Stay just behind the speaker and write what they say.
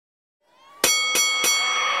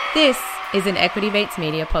This is an Equity Mates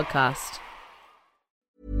Media podcast.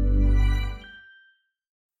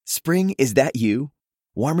 Spring, is that you?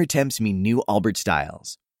 Warmer temps mean new Allbirds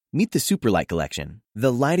styles. Meet the Superlight Collection,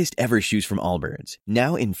 the lightest ever shoes from Allbirds,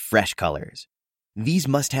 now in fresh colors. These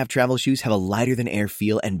must-have travel shoes have a lighter-than-air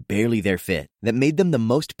feel and barely their fit that made them the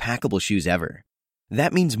most packable shoes ever.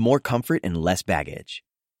 That means more comfort and less baggage.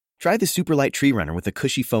 Try the Superlight Tree Runner with a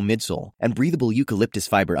cushy foam midsole and breathable eucalyptus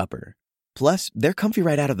fiber upper. Plus, they're comfy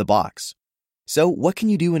right out of the box. So what can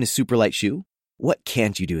you do in a Superlight shoe? What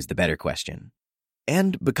can't you do is the better question.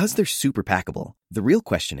 And because they're super packable, the real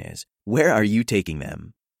question is, where are you taking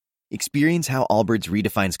them? Experience how Allbirds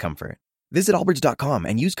redefines comfort. Visit allbirds.com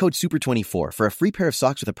and use code SUPER24 for a free pair of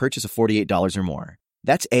socks with a purchase of $48 or more.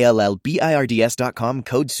 That's ALLBIRDS.com,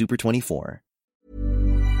 code SUPER24.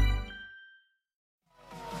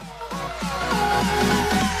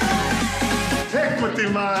 Equity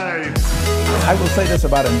Mate. I will say this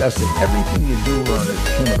about investing. Everything you do learn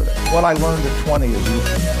is cumulative. What I learned at 20 is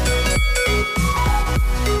useful.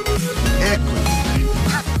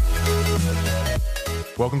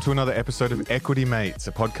 Welcome to another episode of Equity Mates,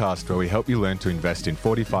 a podcast where we help you learn to invest in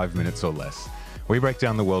 45 minutes or less. We break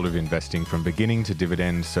down the world of investing from beginning to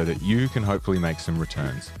dividend so that you can hopefully make some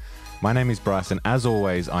returns. My name is Bryce, and as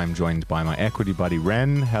always, I'm joined by my equity buddy,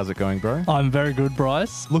 Ren. How's it going, bro? I'm very good,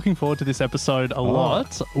 Bryce. Looking forward to this episode a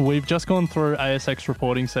lot. We've just gone through ASX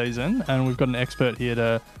reporting season, and we've got an expert here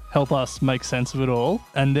to help us make sense of it all.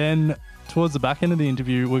 And then towards the back end of the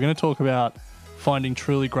interview, we're going to talk about finding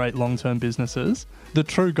truly great long-term businesses, the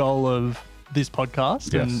true goal of this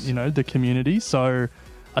podcast and, you know, the community. So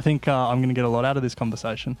I think I'm going to get a lot out of this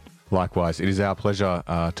conversation. Likewise, it is our pleasure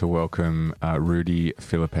to welcome Rudy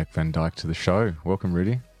Philippek van Dijk to the show. Welcome,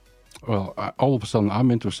 Rudy. Well, all of a sudden, I'm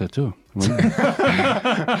interested too.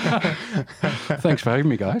 Thanks for having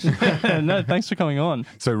me, guys. No, thanks for coming on.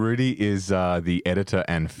 So Rudy is the editor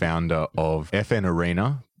and founder of FN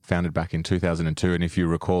Arena, founded back in 2002. And if you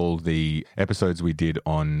recall the episodes we did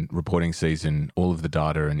on reporting season, all of the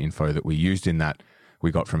data and info that we used in that we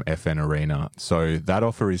got from FN Arena. So that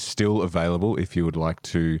offer is still available if you would like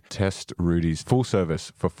to test Rudy's full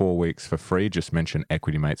service for 4 weeks for free. Just mention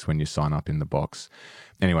Equity Mates when you sign up in the box.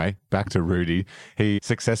 Anyway, back to Rudy. He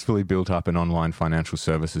successfully built up an online financial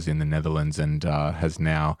services in the Netherlands and has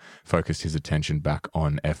now focused his attention back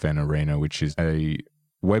on FN Arena, which is a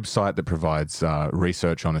website that provides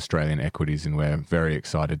research on Australian equities, and we're very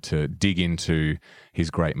excited to dig into his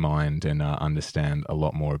great mind and understand a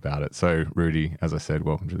lot more about it. So, Rudy, as I said,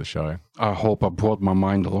 welcome to the show. I hope I brought my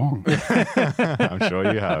mind along. I'm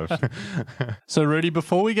sure you have. So, Rudy,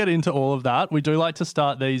 before we get into all of that, we do like to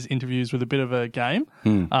start these interviews with a bit of a game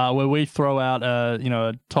where we throw out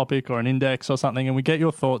a topic or an index or something, and we get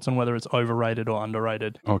your thoughts on whether it's overrated or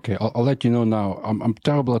underrated. Okay, I'll let you know now. I'm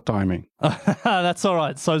terrible at timing. That's all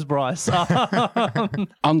right. So's Bryce.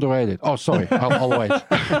 Underrated. Oh, sorry. I'll wait.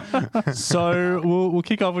 So we'll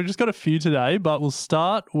kick off. We've just got a few today, but we'll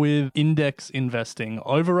start with index investing.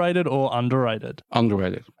 Overrated or underrated?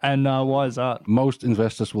 Underrated. And why is that? Most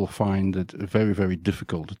investors will find it very, very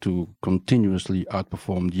difficult to continuously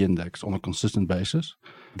outperform the index on a consistent basis.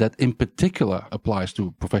 That in particular applies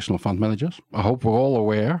to professional fund managers. I hope we're all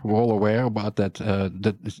aware about that.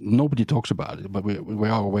 That nobody talks about it, but we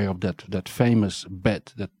are aware of that famous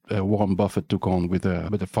bet that Warren Buffett took on with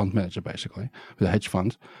a fund manager, basically, with a hedge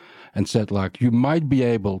fund, and said, like, you might be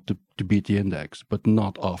able to beat the index, but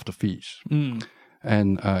not after fees.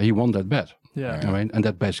 And he won that bet. Yeah. I mean, and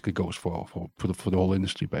that basically goes for the whole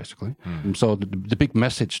industry, basically. So the big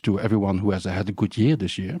message to everyone who has had a good year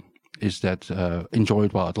this year is that enjoy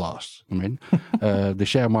it while it lasts. I mean, the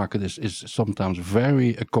share market is sometimes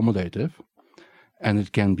very accommodative, and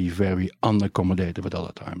it can be very unaccommodative at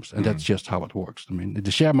other times. And that's just how it works. I mean,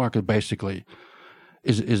 the share market basically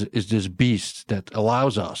is this beast that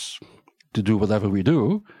allows us to do whatever we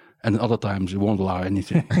do, and other times it won't allow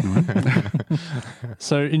anything.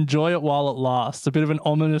 So enjoy it while it lasts. A bit of an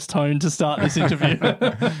ominous tone to start this interview.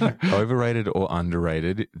 Overrated or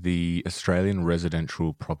underrated, the Australian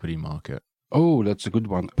residential property market? Oh, that's a good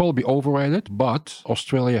one. Probably overrated, but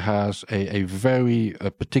Australia has a very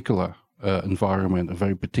particular environment, a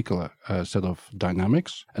very particular set of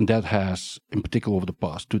dynamics. And that has, in particular over the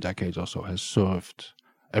past 2 decades or so, has served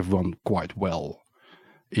everyone quite well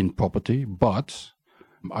in property. But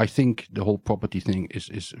I think the whole property thing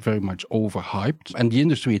is very much overhyped. And the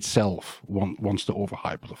industry itself wants to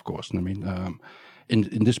overhype it, of course. And I mean,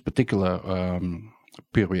 in this particular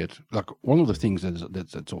period, like one of the things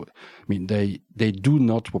that's all, I mean, they do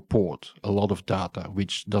not report a lot of data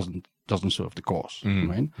which doesn't serve the cause.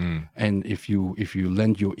 Right? And if you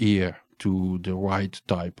lend your ear to the right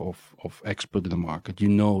type of expert in the market, you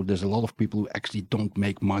know there's a lot of people who actually don't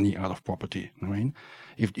make money out of property. I mean,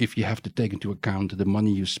 if you have to take into account the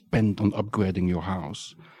money you spend on upgrading your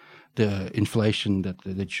house, the inflation that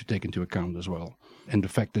you should take into account as well, and the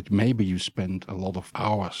fact that maybe you spend a lot of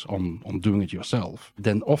hours on doing it yourself,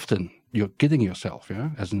 then often you're kidding yourself,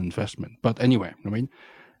 as an investment. But anyway, I mean,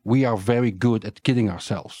 we are very good at kidding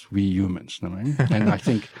ourselves, we humans. I mean? And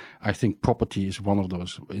I think property is one of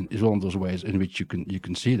those ways in which you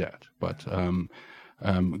can see that. But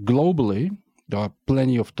globally, there are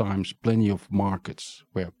plenty of times, plenty of markets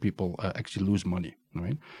where people actually lose money.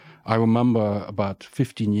 Right? I remember about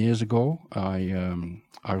 15 years ago,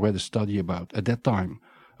 I read a study at that time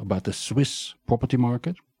about the Swiss property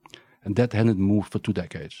market, and that hadn't moved for 2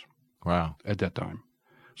 decades. Wow! At that time,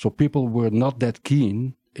 so people were not that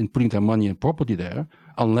keen in putting their money in property there,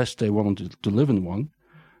 unless they wanted to live in one.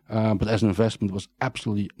 But as an investment, was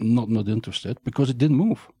absolutely not interested because it didn't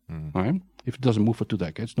move. Right? If it doesn't move for 2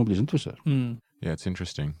 decades, nobody's interested. Yeah, it's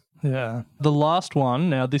interesting. Yeah. The last one,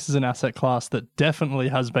 now this is an asset class that definitely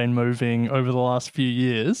has been moving over the last few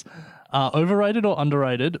years. Overrated or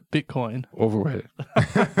underrated? Bitcoin. Overrated.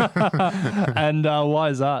 And why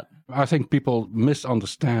is that? I think people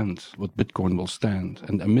misunderstand what Bitcoin will stand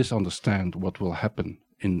and misunderstand what will happen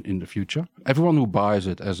in the future. Everyone who buys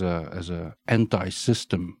it as a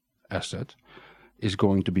anti-system asset is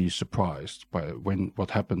going to be surprised by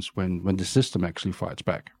what happens when the system actually fights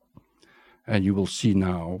back. And you will see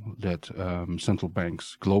now that central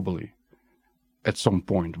banks globally at some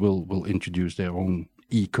point will introduce their own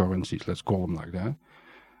e-currencies, let's call them like that.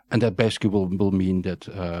 And that basically will mean that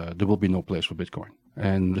there will be no place for Bitcoin.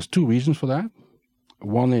 And there's 2 reasons for that.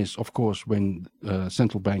 One is, of course, when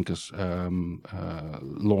central bankers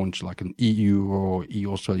launch like an EU-euro,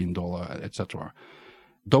 EU-Australian dollar, etc.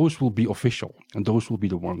 Those will be official, and those will be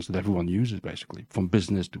the ones that everyone uses, basically, from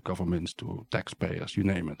business to governments to taxpayers, you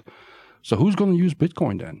name it. So who's going to use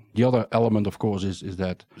Bitcoin then? The other element, of course, is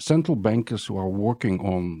that central bankers who are working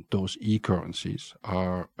on those e-currencies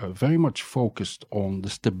are very much focused on the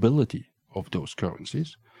stability of those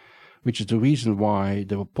currencies, which is the reason why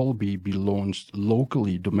they will probably be launched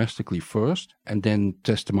locally, domestically first, and then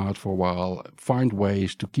test them out for a while, find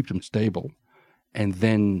ways to keep them stable, and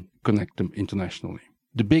then connect them internationally.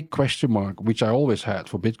 The big question mark, which I always had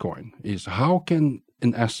for Bitcoin, is how can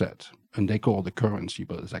an asset, and they call it a currency,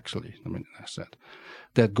 but it's actually an asset,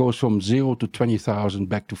 that goes from 0 to 20,000,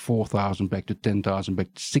 back to 4,000, back to 10,000,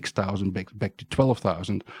 back to 6,000, back to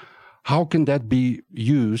 12,000, how can that be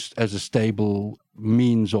used as a stable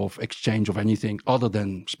means of exchange of anything other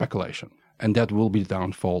than speculation? And that will be the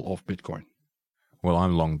downfall of Bitcoin. Well,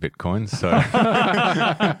 I'm long Bitcoin, so...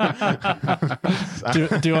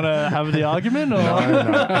 do you want to have the argument? Or?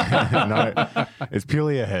 No. It's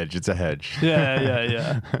purely a hedge. It's a hedge.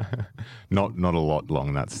 Yeah. Not a lot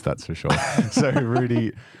long, that's for sure. So,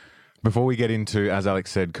 Rudy, before we get into, as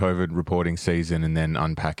Alex said, COVID reporting season and then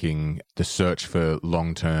unpacking the search for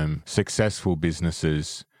long-term successful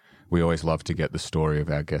businesses, we always love to get the story of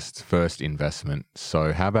our guest's first investment.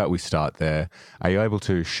 So how about we start there? Are you able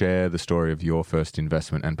to share the story of your first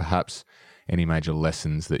investment and perhaps any major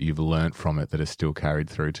lessons that you've learned from it that are still carried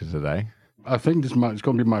through to today? I think it's going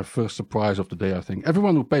to be my first surprise of the day, I think.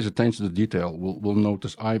 Everyone who pays attention to the detail will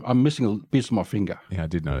notice I'm missing a piece of my finger. Yeah, I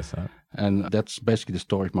did notice that. And that's basically the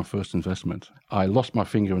story of my first investment. I lost my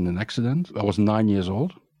finger in an accident. I was 9 years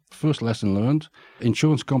old. First lesson learned,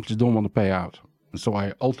 insurance companies don't want to pay out. So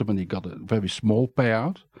I ultimately got a very small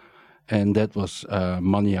payout, and that was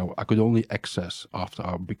money I could only access after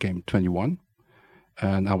I became 21,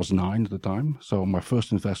 and I was 9 at the time. So my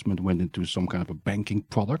first investment went into some kind of a banking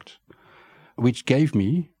product, which gave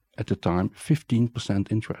me, at the time,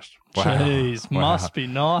 15% interest. Wow. Jeez, must be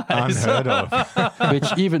nice. Unheard of.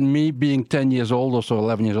 Which even me being 10 years old or so,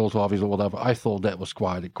 11 years old, 12 years old, whatever, I thought that was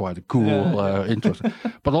quite a cool interest.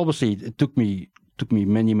 But obviously, it took me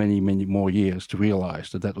many more years to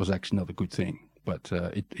realize that was actually not a good thing. But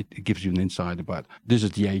it gives you an insight about this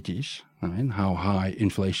is the 80s, right? How high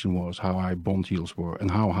inflation was, how high bond yields were,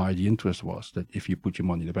 and how high the interest was that if you put your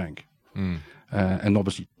money in the bank. And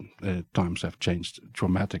obviously, times have changed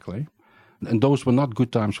dramatically. And those were not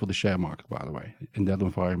good times for the share market, by the way. In that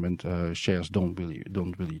environment, shares don't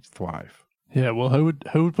really thrive. Yeah, well, who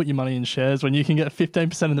would put your money in shares when you can get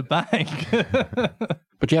 15% in the bank?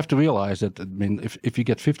 But you have to realize that, I mean, if you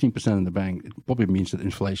get 15% in the bank, it probably means that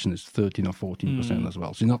inflation is 13 or 14% as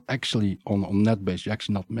well. So you're not actually, on net base, you're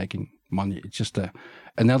actually not making money. It's just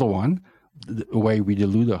another one, the way we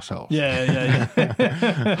delude ourselves. Yeah.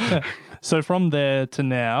 So from there to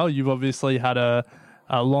now, you've obviously had a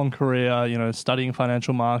a long career, studying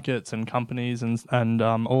financial markets and companies and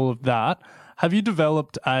all of that. Have you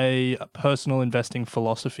developed a personal investing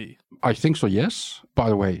philosophy? I think so, yes. By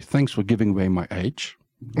the way, thanks for giving away my age.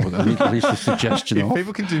 Or at least a suggestion If of.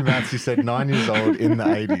 people can do maths, you said 9 years old in the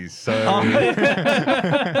 80s. So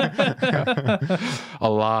I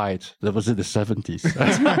lied. That was in the 70s.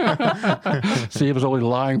 See, I was only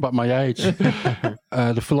lying about my age.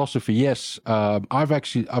 The philosophy, yes. I've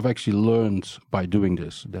actually learned by doing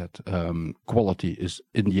this that quality is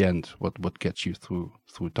in the end what gets you through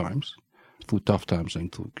times, through tough times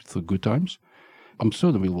and through good times. I'm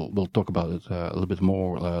certain we'll talk about it a little bit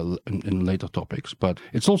more in later topics. But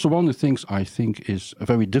it's also one of the things I think is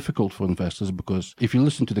very difficult for investors, because if you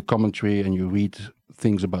listen to the commentary and you read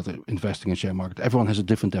things about investing in share market, everyone has a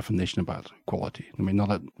different definition about quality. I mean, not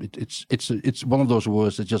that it's one of those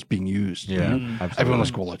words that's just being used. Yeah, right? Everyone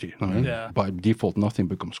has quality. Right? Yeah. By default, nothing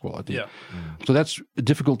becomes quality. Yeah. So that's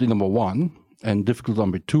difficulty number one. And difficulty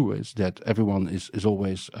number two is that everyone is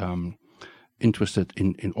always interested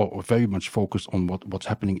in or very much focused on what's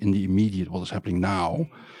happening in the immediate, what is happening now.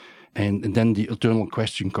 And then the eternal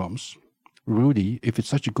question comes, Rudy, if it's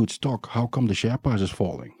such a good stock, how come the share price is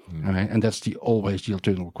falling? Right? And that's always the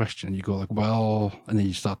eternal question. You go like, well, and then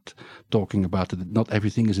you start talking about it. Not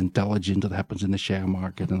everything is intelligent that happens in the share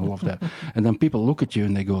market and all of that. And then people look at you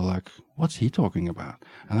and they go like, what's he talking about?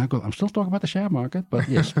 And I go, I'm still talking about the share market, but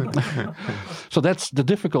yes. So that's the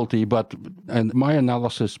difficulty. And my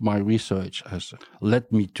analysis, my research has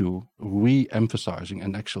led me to re-emphasizing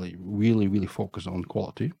and actually really, really focus on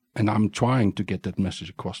quality. And I'm trying to get that message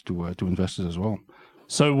across to investors as well.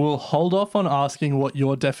 So we'll hold off on asking what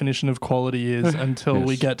your definition of quality is until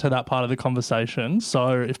we get to that part of the conversation.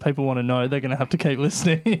 So if people want to know, they're going to have to keep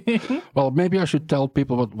listening. Well, maybe I should tell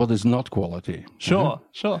people what is not quality. Sure.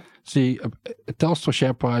 See, a Telstra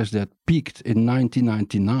share price that peaked in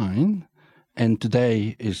 1999 and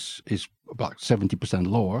today is about 70%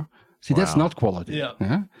 lower. See, that's not quality.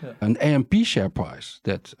 Yeah. An AMP share price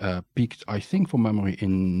that peaked, I think, from memory,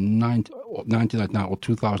 in 1999 or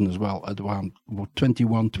 2000 as well, at around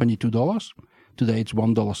 $21, $22. Today it's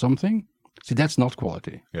 $1 something. See, that's not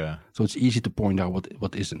quality. yeah. So it's easy to point out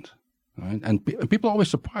what isn't. Right? And people are always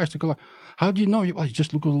surprised. They go, how do you know? Well, you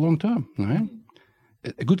just look at the long term. Right?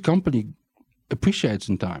 A good company appreciates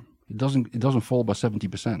in time. It doesn't fall by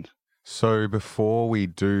 70%. So before we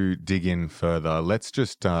do dig in further, let's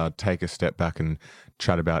just take a step back and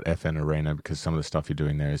chat about FN Arena, because some of the stuff you're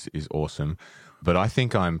doing there is awesome. But I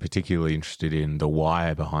think I'm particularly interested in the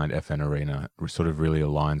why behind FN Arena. It sort of really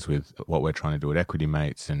aligns with what we're trying to do at Equity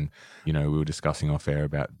Mates. And, we were discussing off air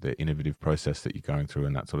about the innovative process that you're going through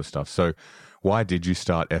and that sort of stuff. So why did you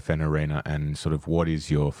start FN Arena, and sort of what is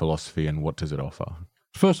your philosophy and what does it offer?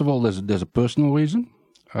 First of all, there's a personal reason.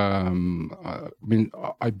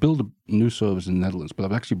 I built a new service in the Netherlands, but I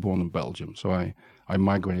was actually born in Belgium. So I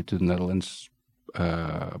migrated to the Netherlands,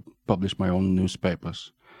 published my own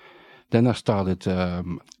newspapers. Then I started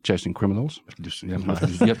chasing criminals. You have to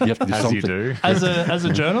do As something. you do. As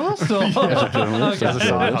a journalist? Or? As a journalist, as a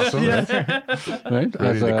side hustle. Right?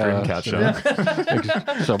 Really the cream catcher.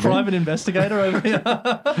 So Private investigator over here.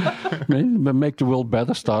 make the world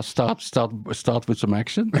better. Start with some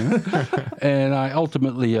action. Yeah? And I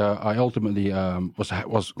ultimately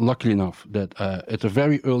was lucky enough that at the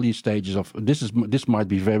very early stages of this might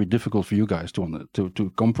be very difficult for you guys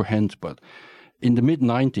to comprehend, but in the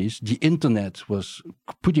mid-90s, the internet was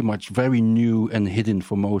pretty much very new and hidden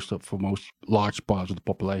for most large parts of the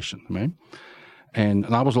population. Right? And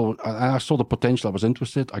I saw the potential. I was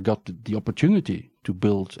interested. I got the opportunity to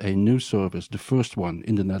build a new service, the first one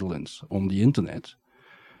in the Netherlands on the internet.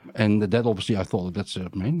 And that obviously I thought it's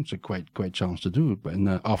a great chance to do it. And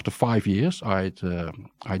after 5 years,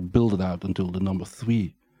 I'd built it out until the number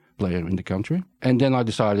 3 player in the country. And then I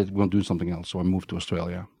decided we're going to do something else. So I moved to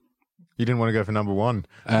Australia. You didn't want to go for number 1.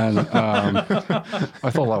 And I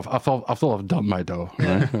thought I've done my dough.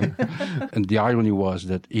 Right? And the irony was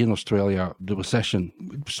that in Australia, the recession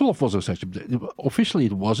sort of was a recession. Officially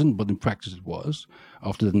it wasn't, but in practice it was.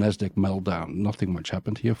 After the Nasdaq meltdown, nothing much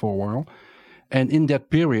happened here for a while. And in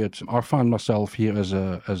that period, I found myself here as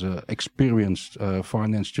a experienced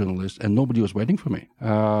finance journalist, and nobody was waiting for me.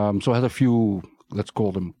 So I had a few, let's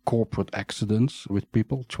call them corporate accidents with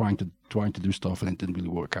people trying to do stuff, and it didn't really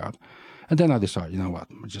work out. And then I decided, you know what,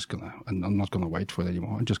 I'm not gonna wait for it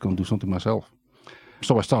anymore. I'm just gonna do something myself.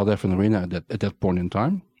 So I started FN Arena at that point in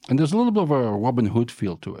time. And there's a little bit of a Robin Hood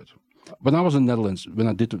feel to it. When I was in the Netherlands, when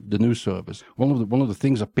I did the news service, one of the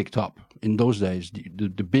things I picked up in those days,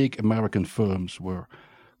 the big American firms were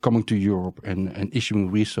coming to Europe and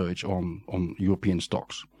issuing research on European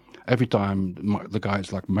stocks. Every time the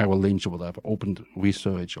guys like Merrill Lynch or whatever opened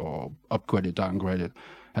research or upgraded, downgraded,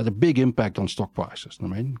 had a big impact on stock prices. I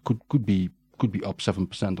mean, could be up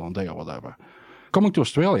 7% on a day or whatever. Coming to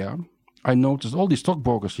Australia, I noticed all these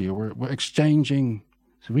stockbrokers here were exchanging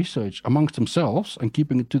research amongst themselves and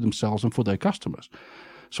keeping it to themselves and for their customers.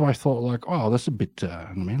 So I thought, like, oh, that's a bit.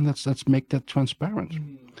 Let's make that transparent.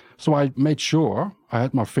 So I made sure I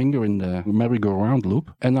had my finger in the merry-go-round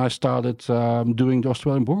loop, and I started doing the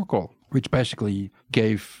Australian Broker Call, which basically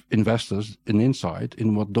gave investors an insight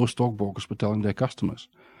in what those stockbrokers were telling their customers.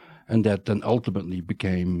 And that then ultimately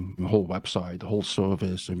became a whole website, a whole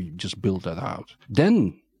service, and we just built that out.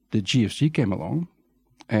 Then the GFC came along,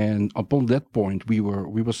 and upon that point, we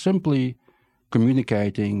were simply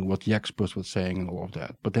communicating what the experts were saying and all of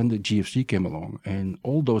that. But then the GFC came along, and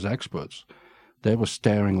all those experts, they were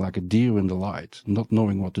staring like a deer in the light, not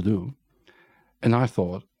knowing what to do. And I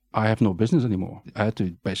thought, I have no business anymore. I had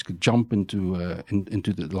to basically jump into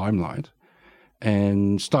the limelight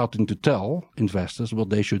and starting to tell investors what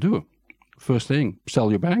they should do. First thing, sell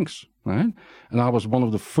your banks, right? And I was one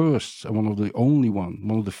of the first and one of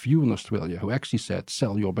the few in Australia who actually said,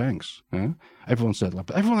 sell your banks. Everyone said, like,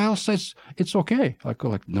 everyone else says it's okay. I go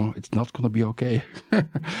like, no, it's not going to be okay.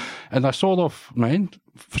 And I sort of,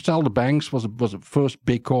 sell the banks was the first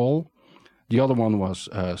big call. The other one was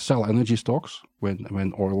sell energy stocks when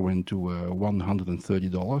oil went to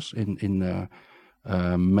 $130 in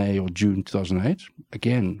May or June 2008.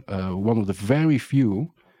 Again, one of the very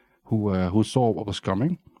few who saw what was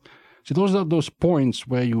coming. So those are those points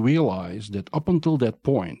where you realize that up until that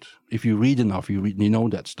point, if you read enough, you know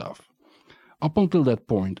that stuff. Up until that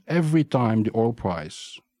point, every time the oil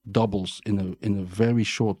price doubles in a very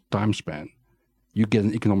short time span, you get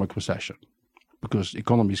an economic recession because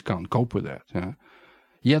economies can't cope with that. Yeah?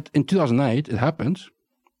 Yet in 2008, it happened,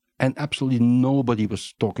 and absolutely nobody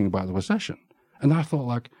was talking about a recession. And I thought,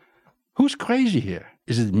 like, who's crazy here?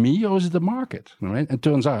 Is it me or is it the market? Right? And it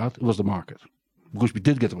turns out it was the market, because we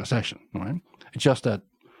did get a recession. Right? It's just that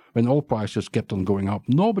when oil prices kept on going up,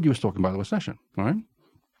 nobody was talking about a recession. Right?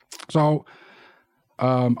 So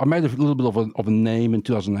I made a little bit of a name in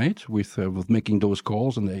 2008 with making those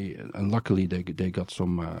calls, and luckily they got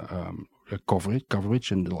some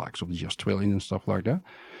coverage in the likes of the Australian and stuff like that.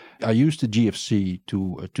 I used the GFC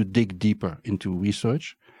to dig deeper into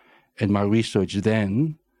research, and my research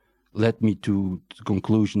then led me to the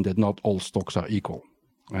conclusion that not all stocks are equal.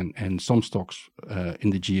 And some stocks in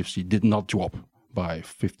the GFC did not drop by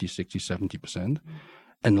 50, 60, 70%.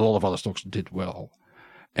 And a lot of other stocks did well.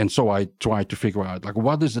 And so I tried to figure out, like,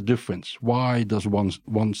 what is the difference? Why does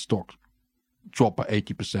one stock drop by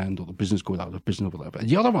 80% or the business go out of business or whatever? And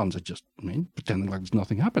the other ones are just, pretending like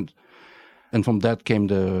nothing happened. And from that came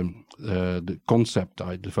the concept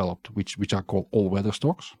I developed, which I call all-weather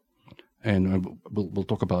stocks. And we'll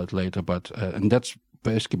talk about it later, but and that's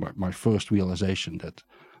basically my first realization that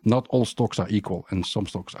not all stocks are equal, and some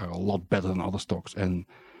stocks are a lot better than other stocks, and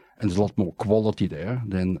there's a lot more quality there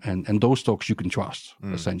and those stocks you can trust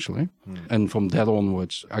essentially. And from that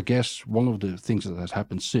onwards, I guess one of the things that has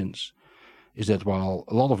happened since is that while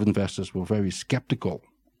a lot of investors were very skeptical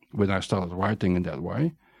when I started writing in that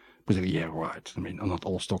way, because they go, yeah, right, not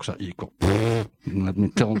all stocks are equal. Let me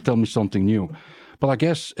tell me something new. But I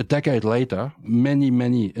guess a decade later,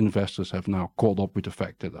 many investors have now caught up with the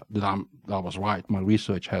fact that I was right. My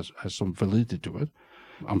research has some validity to it.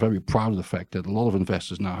 I'm very proud of the fact that a lot of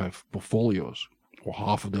investors now have portfolios, or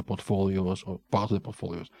half of their portfolios, or part of their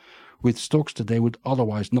portfolios, with stocks that they would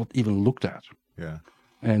otherwise not even looked at. Yeah.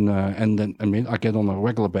 And then I get on a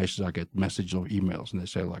regular basis, I get messages or emails, and they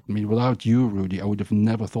say, like, without you, Rudy, I would have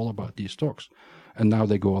never thought about these stocks. And now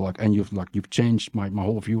they go like, and you've changed my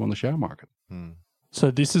whole view on the share market. So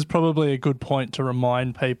this is probably a good point to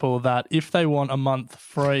remind people that if they want a month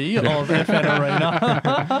free of FN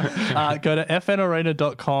Arena, go to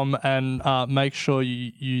fnarena.com and make sure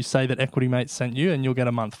you say that Equity Mates sent you, and you'll get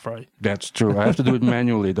a month free. That's true. I have to do it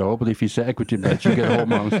manually though, but if you say Equity Mates, you get a whole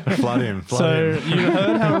month. Flood him. So you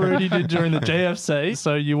heard how Rudy did during the GFC.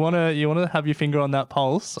 So you want to have your finger on that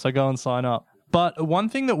pulse. So go and sign up. But one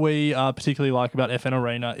thing that we particularly like about FN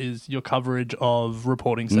Arena is your coverage of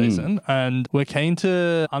reporting season. And we're keen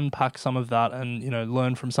to unpack some of that and,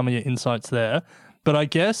 learn from some of your insights there. But I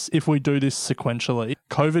guess if we do this sequentially,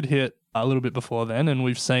 COVID hit a little bit before then, and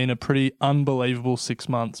we've seen a pretty unbelievable 6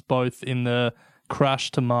 months, both in the crash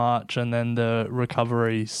to March and then the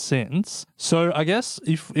recovery since. So I guess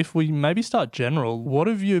if we maybe start general, what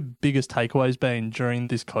have your biggest takeaways been during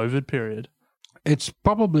this COVID period? It's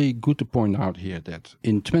probably good to point out here that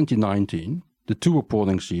in 2019, the two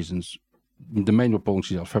reporting seasons, the main reporting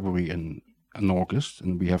season of February and and August,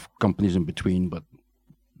 and we have companies in between, but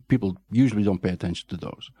people usually don't pay attention to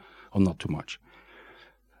those, or not too much.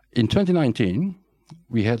 In 2019,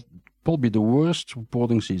 we had probably the worst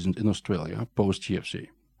reporting season in Australia post-GFC.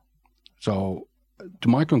 So, to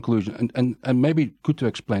my conclusion, and maybe good to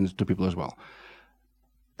explain it to people as well,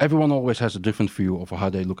 everyone always has a different view of how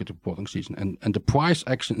they look at the reporting season. And the price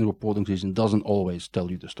action in the reporting season doesn't always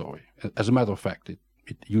tell you the story. As a matter of fact, it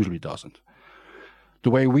usually doesn't. The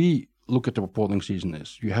way we look at the reporting season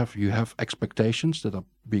is you have expectations that are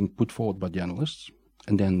being put forward by the analysts,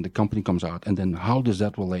 and then the company comes out, and then how does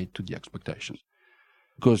that relate to the expectations?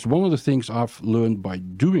 Because one of the things I've learned by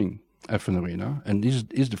doing FN Arena, and this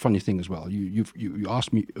is the funny thing as well, you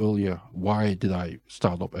asked me earlier, why did I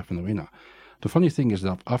start up FN Arena? The funny thing is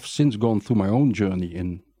that I've since gone through my own journey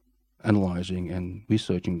in analyzing and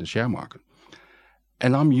researching the share market.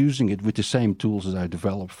 And I'm using it with the same tools as I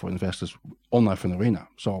developed for investors on FN Arena.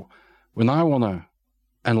 So when I want to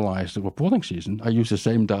analyze the reporting season, I use the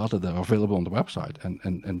same data that are available on the website.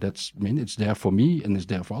 And that's, I mean, it's there for me and it's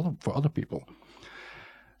there for other people.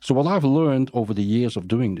 So what I've learned over the years of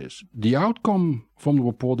doing this, the outcome from the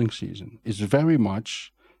reporting season is very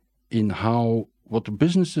much in how what the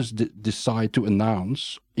businesses decide to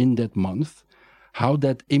announce in that month, how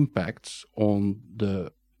that impacts on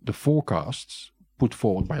the forecasts put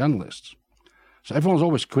forward by analysts. So everyone's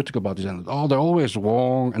always critical about these analysts. Oh, they're always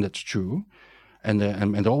wrong, and that's true. And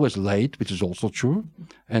they're always late, which is also true.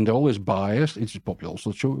 And they're always biased, which is probably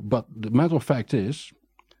also true. But the matter of fact is,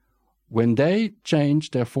 when they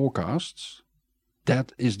change their forecasts,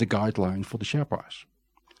 that is the guideline for the share price.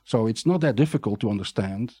 So it's not that difficult to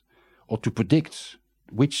understand or to predict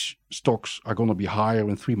which stocks are going to be higher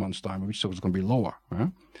in 3 months' time and which stocks are going to be lower.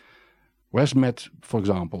 ResMed, for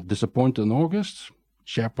example, disappointed in August.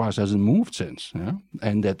 Share price hasn't moved since.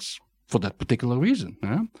 And that's for that particular reason.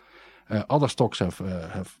 Other stocks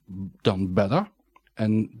have done better,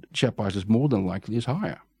 and share price is more than likely is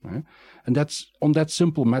higher. And that's on that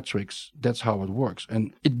simple metrics, that's how it works.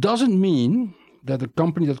 And it doesn't mean that a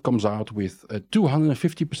company that comes out with a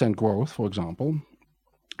 250% growth, for example,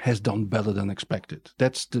 has done better than expected.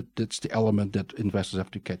 That's the element that investors have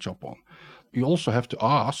to catch up on. You also have to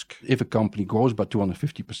ask if a company grows by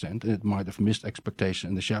 250% and it might have missed expectation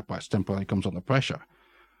and the share price temporarily comes under pressure,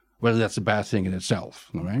 whether that's a bad thing in itself.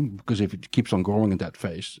 Right? Because if it keeps on growing in that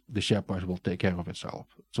phase, the share price will take care of itself.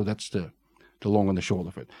 So that's the long and the short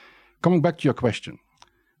of it. Coming back to your question,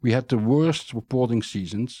 we had the worst reporting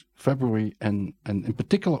seasons, February and in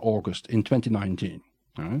particular August in 2019.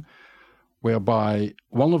 Right? Whereby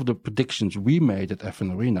one of the predictions we made at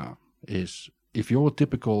FN Arena is, if you're a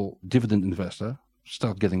typical dividend investor,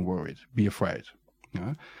 start getting worried, be afraid.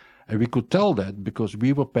 And we could tell that because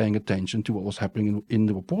we were paying attention to what was happening in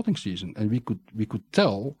the reporting season. And we could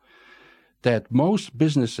tell that most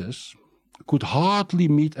businesses could hardly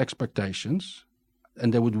meet expectations,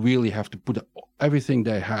 and they would really have to put everything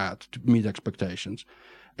they had to meet expectations.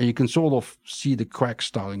 And you can sort of see the cracks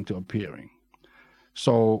starting to appearing.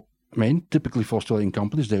 So, I mean, typically for Australian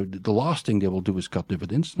companies, the last thing they will do is cut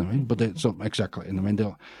dividends. But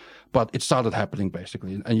but it started happening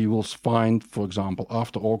basically. And you will find, for example,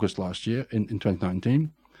 after August last year in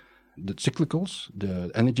 2019, the cyclicals, the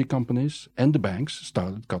energy companies, and the banks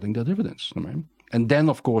started cutting their dividends. And then,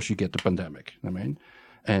 of course, you get the pandemic.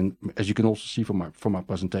 And as you can also see from my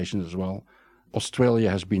presentations as well, Australia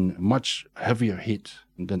has been much heavier hit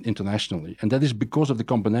than internationally. And that is because of the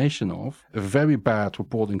combination of very bad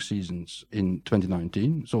reporting seasons in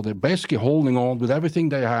 2019. So they're basically holding on with everything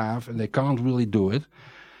they have and they can't really do it.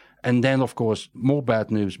 And then, of course, more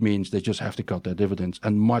bad news means they just have to cut their dividends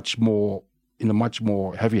and in a much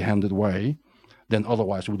more heavy-handed way than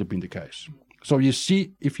otherwise would have been the case. So you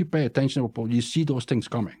see, if you pay attention to the report, you see those things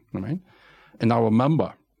coming. And I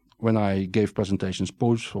remember when I gave presentations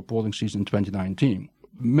post-reporting season in 2019,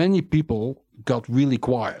 many people got really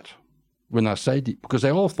quiet when I say because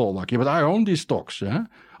they all thought like, yeah, but I own these stocks, yeah?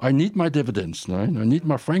 I need my dividends, right? I need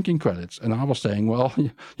my franking credits. And I was saying, well,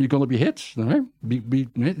 you're going to be hit, right?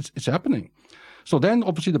 It's happening. So then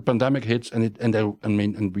obviously the pandemic hits it's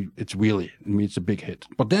a big hit.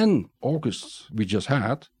 But then August we just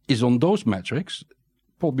had is on those metrics,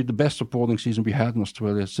 probably the best reporting season we had in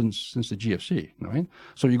Australia since the GFC, right?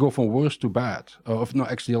 So you go from worst to bad.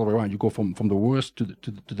 Actually the other way around. You go from the worst to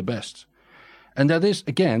the best. And that is,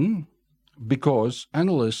 again, because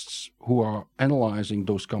analysts who are analyzing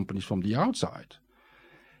those companies from the outside,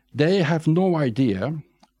 they have no idea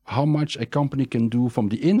how much a company can do from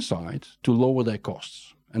the inside to lower their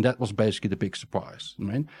costs. And that was basically the big surprise.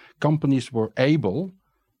 Companies were able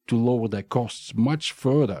to lower their costs much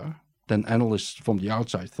further than analysts from the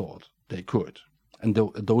outside thought. they could. And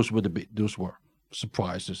those were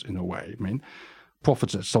surprises in a way. I mean,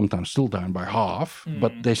 profits are sometimes still down by half,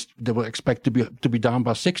 but they were expected to be down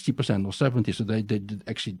by 60% or 70%, so they did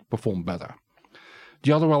actually perform better.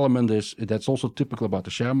 The other element is that's also typical about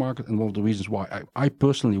the share market, and one of the reasons why I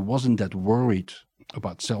personally wasn't that worried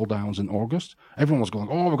about sell downs in August. Everyone was going,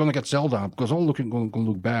 "Oh, we're going to get sell down because all going to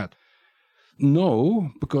look bad."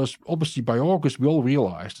 No, because obviously by August we all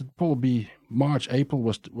realized that probably March, April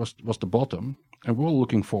was the bottom, and we're all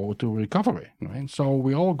looking forward to a recovery. Right? So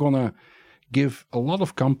we're all gonna give a lot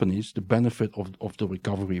of companies the benefit of the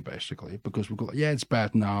recovery, basically, because we go, yeah, it's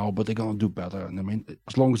bad now, but they're gonna do better. And I mean,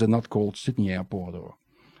 as long as they're not called Sydney Airport or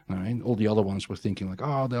all the other ones were thinking like,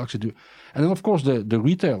 oh, they actually do. And then of course the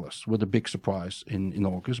retailers were the big surprise in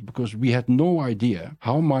August, because we had no idea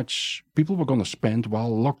how much people were going to spend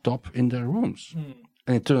while locked up in their rooms.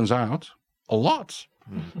 And it turns out a lot.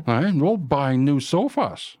 Right? And we're all buying new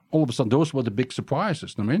sofas. All of a sudden, those were the big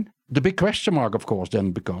surprises. I mean, the big question mark, of course,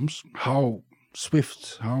 then becomes how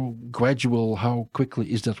swift, how gradual, how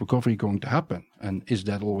quickly is that recovery going to happen? And is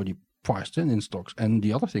that already priced in stocks? And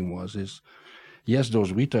the other thing is, yes,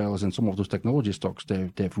 those retailers and some of those technology stocks,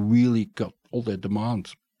 they've really got all their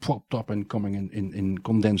demand propped up and coming in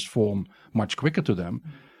condensed form much quicker to them.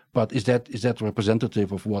 But is that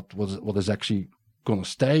representative of what is actually going to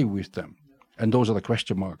stay with them? And those are the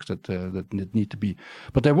question marks that need to be,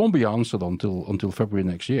 but they won't be answered until February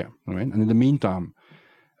next year. Right? And in the meantime,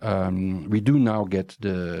 we do now get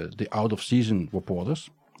the out of season reporters,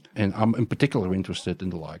 and I'm in particular interested in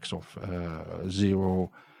the likes of Xero,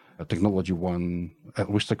 Technology One,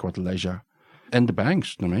 Aristocrat Leisure, and the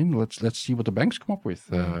banks. I mean, let's see what the banks come up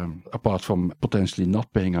with, apart from potentially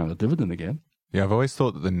not paying out a dividend again. Yeah, I've always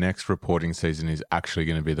thought that the next reporting season is actually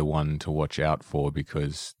going to be the one to watch out for,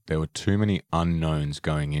 because there were too many unknowns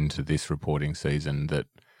going into this reporting season that,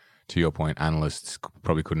 to your point, analysts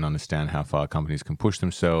probably couldn't understand how far companies can push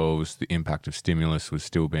themselves. The impact of stimulus was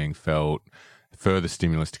still being felt, further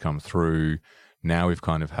stimulus to come through. Now we've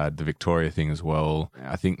kind of had the Victoria thing as well.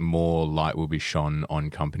 I think more light will be shone on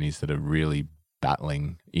companies that are really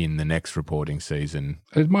battling in the next reporting season.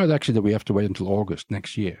 It might actually that we have to wait until August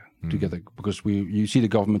next year to get it, because you see the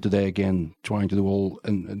government today again trying to do all,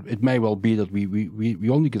 and it may well be that we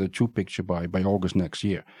only get a true picture by August next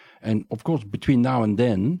year. And of course, between now and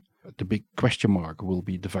then, the big question mark will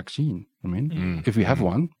be the vaccine. I mean, if we have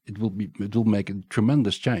one, it will make a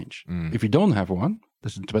tremendous change. If we don't have one,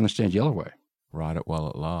 there's a tremendous change the other way. Ride it while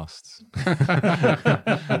it lasts.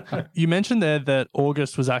 You mentioned there that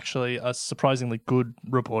August was actually a surprisingly good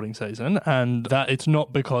reporting season, and that it's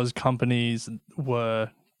not because companies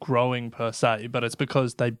were growing per se, but it's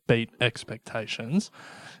because they beat expectations.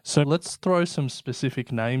 So let's throw some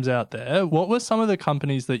specific names out there. What were some of the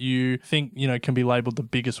companies that you think, can be labeled the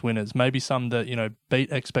biggest winners? Maybe some that,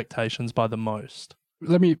 beat expectations by the most?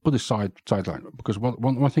 Let me put a sideline, because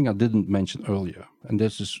one thing I didn't mention earlier, and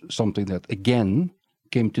this is something that again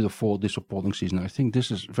came to the fore this reporting season. I think this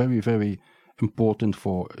is very, very important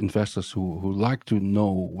for investors who like to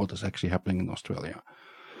know what is actually happening in Australia.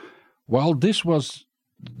 While this was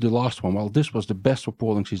the last one, while this was the best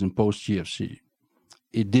reporting season post GFC,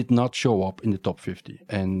 it did not show up in the top 50.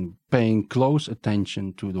 And paying close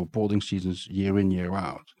attention to the reporting seasons year in, year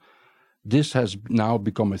out, this has now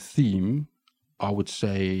become a theme, I would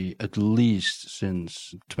say, at least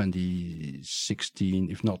since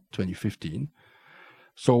 2016, if not 2015.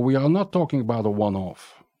 So we are not talking about a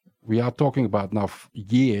one-off. We are talking about now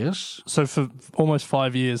years. So for almost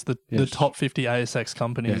 5 years, the top 50 ASX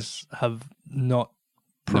companies have not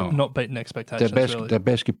beaten expectations. They're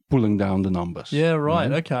basically pulling down the numbers. Yeah,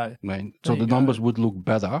 right. Okay. Right? So the numbers would look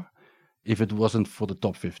better if it wasn't for the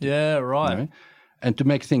top 50. Yeah, right. And to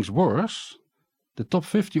make things worse, the top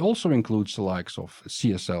 50 also includes the likes of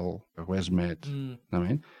CSL, ResMed. I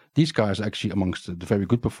mean, these guys are actually amongst the very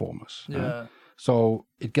good performers. Yeah. So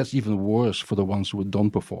it gets even worse for the ones who don't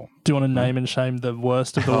perform. Do you want to name and shame the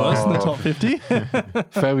worst of the worst in the top 50?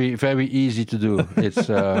 Very, very easy to do. It's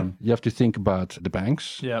you have to think about the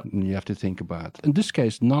banks. Yeah. And you have to think about, in this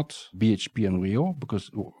case, not BHP and Rio, because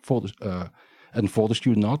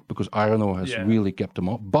Fortescue not, because iron ore has really kept them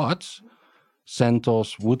up, but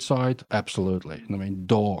Santos, Woodside, absolutely. I mean,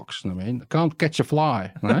 dogs. I mean, can't catch a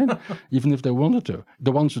fly, right? Even if they wanted to.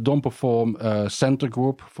 The ones who don't perform, Centre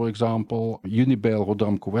Group, for example, Unibail,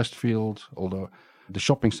 Rodamco Westfield, although the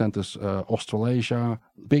shopping centers, Australasia,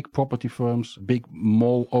 big property firms, big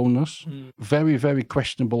mall owners. Very, very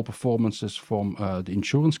questionable performances from the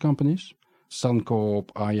insurance companies,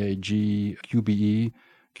 Suncorp, IAG, QBE.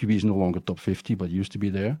 QB is no longer top 50, but used to be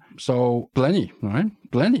there. So plenty, right?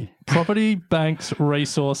 Plenty. Property, banks,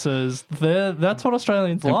 resources, that's what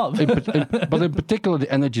Australians love. But in particular,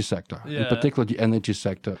 the energy sector. Yeah. In particular, the energy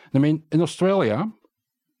sector. I mean, in Australia,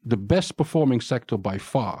 the best performing sector by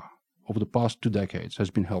far over the past 2 decades has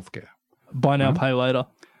been healthcare. Buy now, pay later.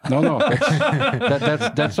 No,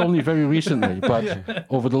 that's only very recently. But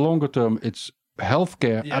over the longer term, it's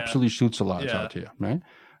healthcare absolutely shoots the lights out here, right?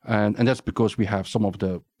 And that's because we have some of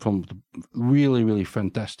the really, really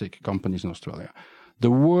fantastic companies in Australia. The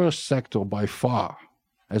worst sector by far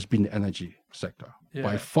has been the energy sector.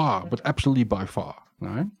 By far, but absolutely by far,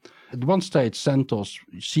 right? At one stage, Santos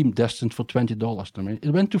seemed destined for $20. I mean, it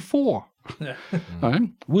went to $4. Right?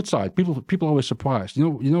 Woodside, people are always surprised.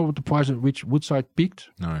 You know what the price at which Woodside peaked?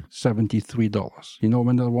 No. $73. You know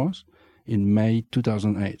when that was? In May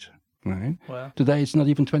 2008. Right? Wow. Today it's not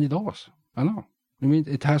even $20. I know. I mean,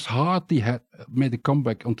 it has hardly made a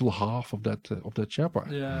comeback until half of that share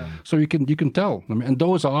price. Yeah. So you can tell. I mean, and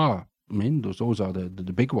those are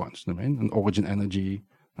the big ones. I mean, and Origin Energy.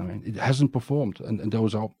 I mean, it hasn't performed, and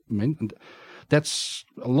those are. I mean, and that's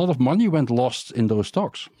a lot of money went lost in those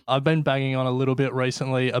stocks. I've been banging on a little bit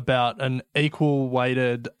recently about an equal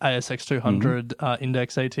weighted ASX 200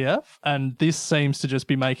 index ETF. And this seems to just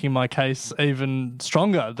be making my case even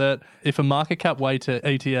stronger that if a market cap weighted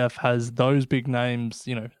ETF has those big names,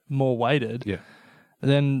 more weighted,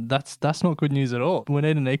 then that's not good news at all. We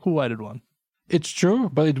need an equal weighted one. It's true,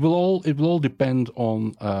 but it will all depend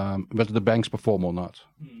on whether the banks perform or not.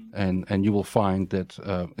 And you will find that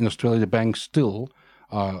in Australia, the banks still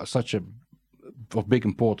are of big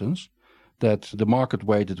importance that the market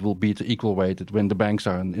weighted will beat the equal weighted when the banks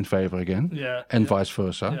are in favor again, and vice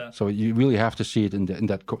versa. Yeah. So you really have to see it in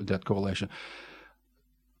that correlation.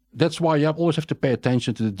 That's why you always have to pay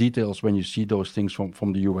attention to the details when you see those things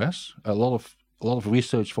from the US. A lot of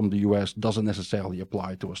research from the US doesn't necessarily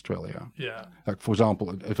apply to Australia. Yeah. Like, for example,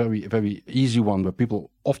 a very easy one where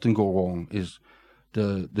people often go wrong is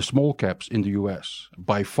the small caps in the US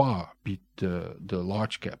by far beat the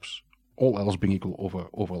large caps, all else being equal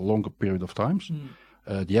over a longer period of times.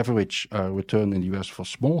 The average return in the US for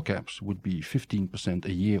small caps would be 15%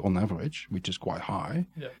 a year on average, which is quite high.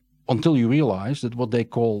 Yeah. Until you realize that what they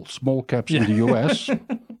call small caps in the US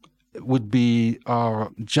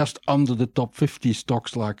are just under the top 50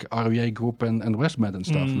 stocks like REA Group and Westmed and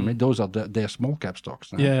stuff. I mean, those are their small cap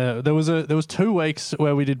stocks. Now. Yeah, there was 2 weeks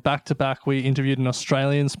where we did back to back. We interviewed an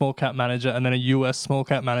Australian small cap manager and then a US small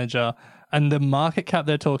cap manager, and the market cap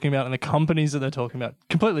they're talking about and the companies that they're talking about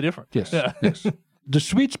completely different. Yes. The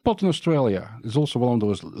sweet spot in Australia is also one of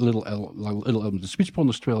those little elements. The sweet spot in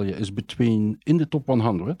Australia is in the top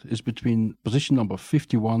 100 is between position number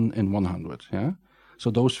 51 and 100. Yeah.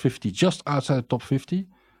 So those 50 just outside the top 50,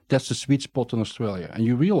 that's the sweet spot in Australia. And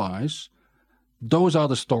you realize those are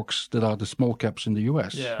the stocks that are the small caps in the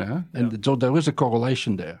US. And so there is a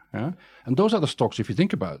correlation there. Yeah? And those are the stocks, if you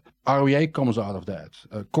think about it. REA comes out of that.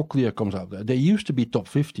 Cochlear comes out of that. They used to be top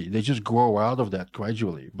 50. They just grow out of that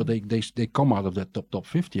gradually. But they come out of that top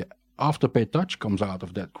 50. Afterpay Touch comes out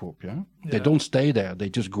of that group, They don't stay there. They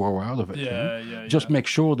just grow out of it. Just make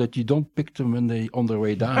sure that you don't pick them when they on their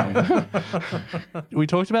way down. We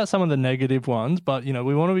talked about some of the negative ones, but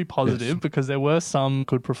we want to be positive because there were some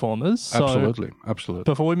good performers. So Absolutely.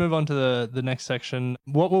 Before we move on to the next section,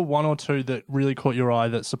 what were 1 or 2 that really caught your eye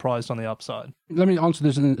that surprised on the upside? Let me answer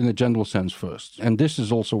this in a general sense first. And this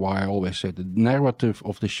is also why I always say the narrative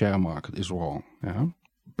of the share market is wrong.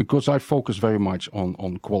 Because I focus very much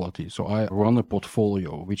on quality. So I run a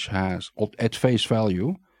portfolio which has, at face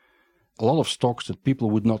value, a lot of stocks that people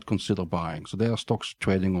would not consider buying. So there are stocks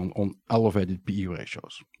trading on elevated PE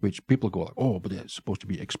ratios, which people go like, oh, but they're supposed to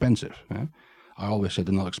be expensive. I always say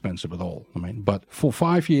they're not expensive at all. But for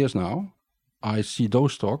 5 years now, I see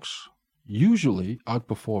those stocks usually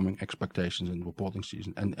outperforming expectations in the reporting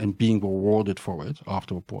season and being rewarded for it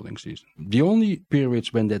after reporting season. The only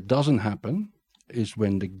periods when that doesn't happen is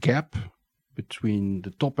when the gap between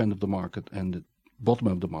the top end of the market and the bottom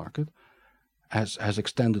end of the market has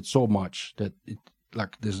extended so much that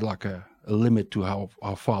there's a limit to how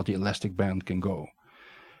far the elastic band can go.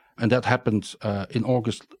 And that happened in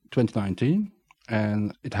August 2019,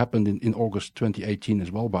 and it happened in August 2018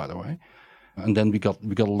 as well, by the way. And then we got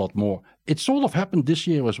a lot more. It sort of happened this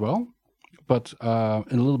year as well, but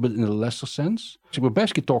in a little bit in a lesser sense. So we're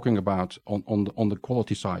basically talking about, on the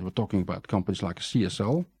quality side, we're talking about companies like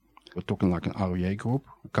CSL, we're talking like an REA Group,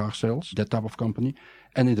 car sales, that type of company.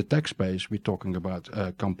 And in the tech space, we're talking about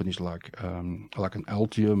companies like an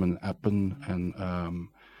Altium and Appen and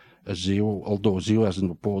a Xero, although Xero hasn't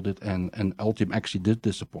reported, and Altium actually did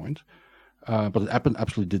disappoint. But Appen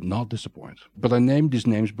absolutely did not disappoint. But I named these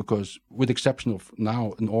names because, with the exception of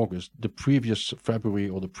now in August, the previous February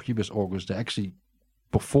or the previous August, they actually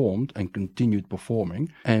performed and continued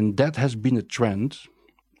performing. And that has been a trend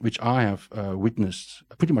which I have witnessed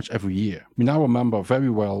pretty much every year. We now remember very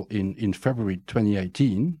well in February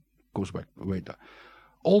 2018, goes back way there,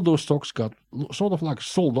 all those stocks got sort of like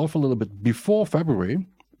sold off a little bit before February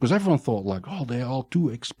because everyone thought like, oh, they are too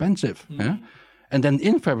expensive. Yeah? And then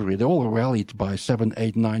in February, they all rallied by 7,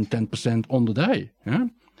 8, 9, 10% on the day. Yeah?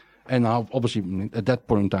 And now, obviously, at that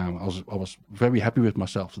point in time, I was very happy with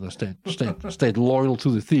myself that I stayed loyal to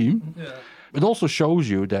the theme. Yeah. It also shows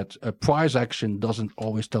you that price action doesn't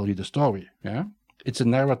always tell you the story. Yeah, it's a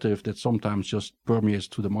narrative that sometimes just permeates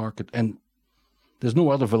to the market, and there's no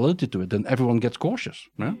other validity to it. Then everyone gets cautious.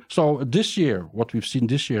 Yeah? So this year, what we've seen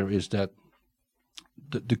this year is that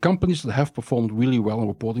the companies that have performed really well in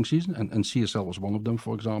reporting season, and CSL was one of them,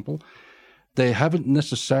 for example, they haven't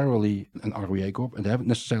necessarily, an RWA Corp, and they haven't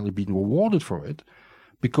necessarily been rewarded for it,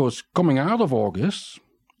 because coming out of August,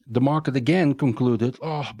 the market again concluded,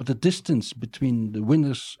 but the distance between the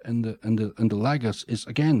winners and the laggards is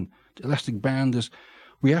again, the elastic band is,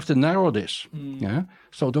 we have to narrow this. Yeah.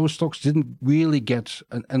 So those stocks didn't really get,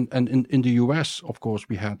 and in the US, of course,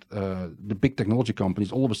 we had the big technology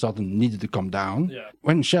companies all of a sudden needed to come down. Yeah.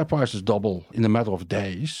 When share prices double in a matter of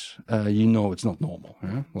days, it's not normal.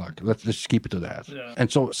 Yeah? Like let's just keep it to that. Yeah.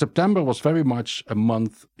 And so September was very much a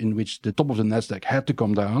month in which the top of the Nasdaq had to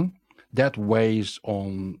come down. That weighs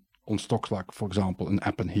on stocks like, for example, an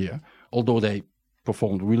Appen here, although they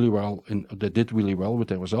performed really well, they did really well with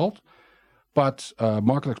their result. But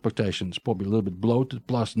market expectations probably a little bit bloated,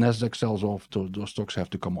 plus Nasdaq sells off, so those stocks have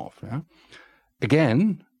to come off. Yeah?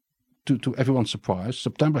 Again, to everyone's surprise,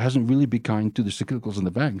 September hasn't really been kind to the cyclicals and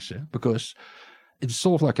the banks, because it's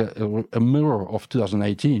sort of like a mirror of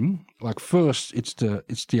 2018. Like first, it's the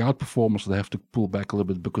outperformers that have to pull back a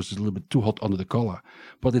little bit because it's a little bit too hot under the collar,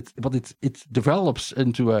 but it develops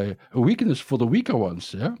into a weakness for the weaker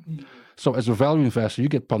ones. Yeah. So as a value investor, you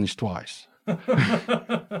get punished twice.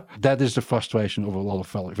 That is the frustration of a lot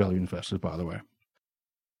of value investors, by the way.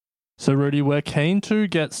 So, Rudy, we're keen to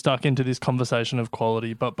get stuck into this conversation of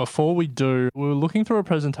quality, but before we do, we were looking through a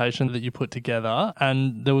presentation that you put together,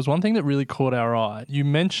 and there was one thing that really caught our eye. You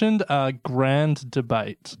mentioned a grand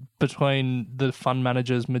debate between the fund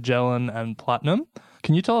managers Magellan and Platinum.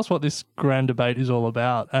 Can you tell us what this grand debate is all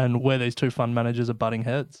about and where these two fund managers are butting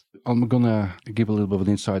heads? I'm going to give a little bit of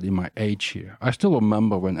an insight in my age here. I still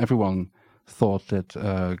remember when everyone thought that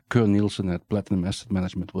Kurt Nielsen at Platinum Asset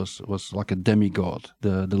Management was like a demigod,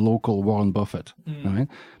 the local Warren Buffett. Right?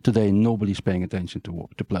 Today, nobody's paying attention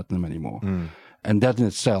to Platinum anymore. And that in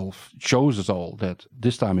itself shows us all that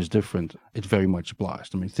this time is different. It very much applies.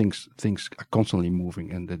 I mean, things are constantly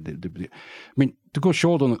moving. And I mean, to go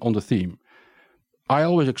short on the theme, I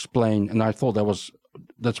always explain, and I thought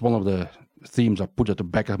that's one of the themes I put at the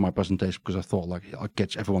back of my presentation because I thought like I'll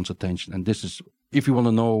catch everyone's attention. And this is, if you want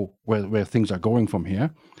to know where things are going from here,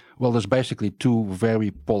 well, there's basically two very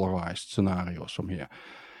polarized scenarios from here.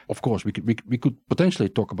 Of course, we could potentially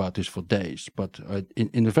talk about this for days, but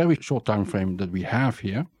in the very short time frame that we have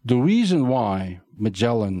here, the reason why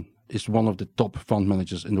Magellan is one of the top fund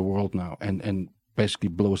managers in the world now and basically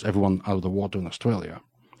blows everyone out of the water in Australia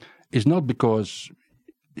is not because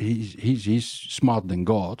he's smarter than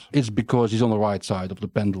God. It's because he's on the right side of the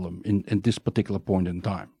pendulum in this particular point in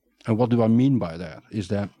time. And what do I mean by that? Is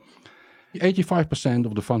that 85%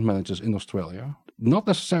 of the fund managers in Australia, not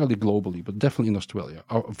necessarily globally, but definitely in Australia,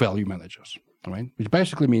 are value managers. Right? Which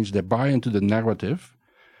basically means they buy into the narrative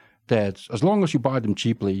that as long as you buy them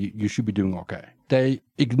cheaply, you should be doing okay. They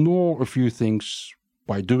ignore a few things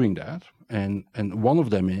by doing that. And one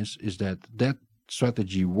of them is that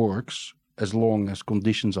strategy works as long as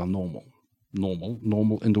conditions are normal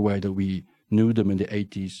in the way that we knew them in the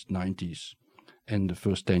 80s, 90s, and the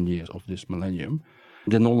first 10 years of this millennium.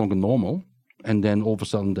 They're no longer normal, and then all of a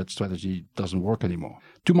sudden that strategy doesn't work anymore.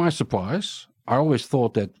 To my surprise, I always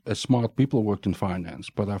thought that smart people worked in finance,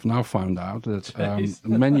 but I've now found out that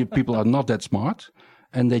many people are not that smart,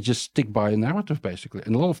 and they just stick by a narrative, basically.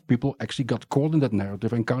 And a lot of people actually got caught in that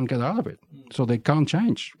narrative and can't get out of it. So they can't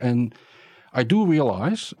change. And I do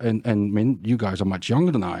realize, and I mean, you guys are much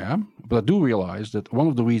younger than I am, but I do realize that one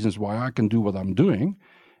of the reasons why I can do what I'm doing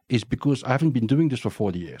is because I haven't been doing this for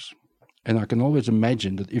 40 years. And I can always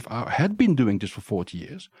imagine that if I had been doing this for 40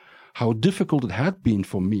 years, how difficult it had been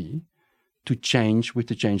for me to change with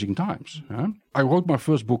the changing times. Yeah? I wrote my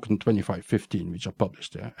first book in 2015, which I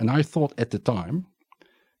published there. And I thought at the time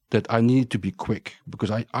that I needed to be quick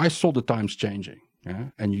because I saw the times changing. Yeah?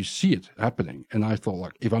 And you see it happening. And I thought,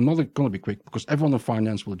 like, if I'm not going to be quick, because everyone in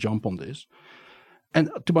finance will jump on this. And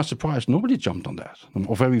to my surprise, nobody jumped on that,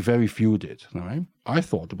 or very, very few did. Right? I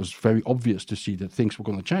thought it was very obvious to see that things were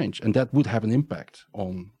going to change, and that would have an impact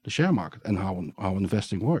on the share market and how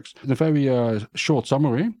investing works. In a very short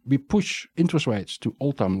summary, we push interest rates to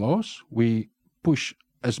all-time lows. We push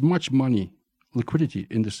as much money, liquidity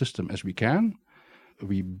in the system as we can.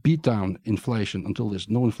 We beat down inflation until there's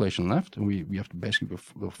no inflation left, and we have to basically,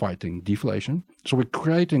 we're fighting deflation. So we're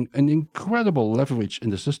creating an incredible leverage in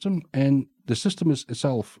the system, and the system is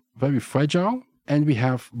itself very fragile, and we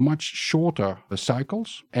have much shorter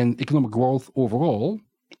cycles, and economic growth overall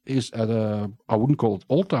is at I wouldn't call it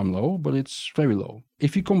all-time low, but it's very low.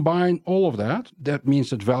 If you combine all of that, that means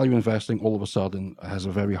that value investing all of a sudden has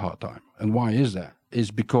a very hard time. And why is that? It's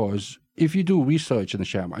because if you do research in the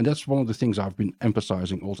share market, and that's one of the things I've been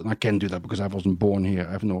emphasizing also, and I can't do that because I wasn't born here.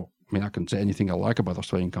 I can say anything I like about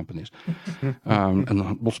Australian companies,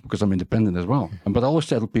 and also because I'm independent as well. But I always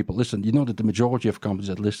tell people, listen, you know that the majority of companies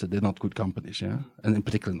that listed, they're not good companies, yeah? And in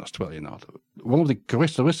particular in Australia now. One of the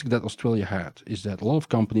characteristics that Australia had is that a lot of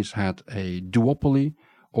companies had a duopoly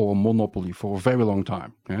or a monopoly for a very long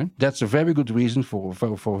time. Yeah? That's a very good reason for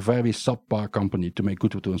a very subpar company to make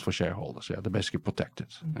good returns for shareholders. Yeah? They're basically protected.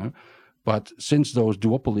 Yeah? But since those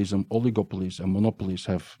duopolies and oligopolies and monopolies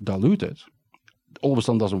have diluted, all of a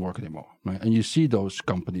sudden doesn't work anymore. Right? And you see those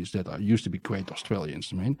companies that used to be great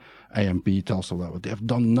Australians, AMP, Telstra, they have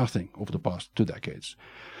done nothing over the past 2 decades.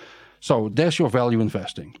 So there's your value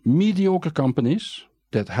investing. Mediocre companies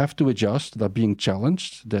that have to adjust, that are being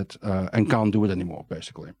challenged, and can't do it anymore,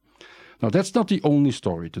 basically. Now, that's not the only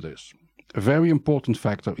story to this. A very important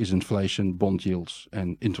factor is inflation, bond yields,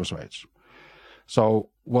 and interest rates. So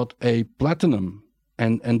what a Platinum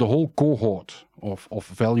and the whole cohort of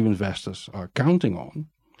value investors are counting on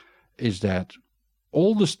is that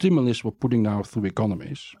all the stimulus we're putting now through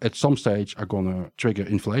economies at some stage are going to trigger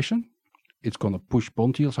inflation. It's going to push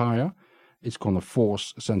bond yields higher. It's going to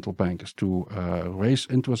force central bankers to raise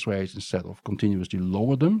interest rates instead of continuously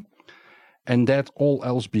lower them. And that, all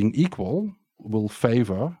else being equal, will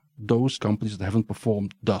favor those companies that haven't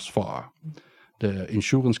performed thus far. The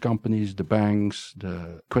insurance companies, the banks,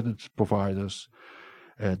 the credit providers,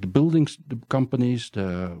 the buildings companies,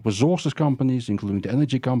 the resources companies, including the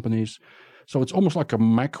energy companies. So it's almost like a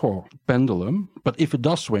macro pendulum. But if it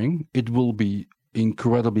does swing, it will be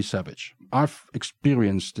incredibly savage. I've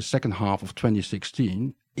experienced the second half of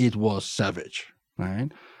 2016. It was savage, right?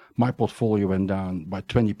 My portfolio went down by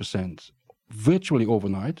 20% virtually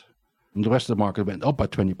overnight. And the rest of the market went up by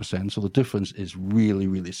 20%. So the difference is really,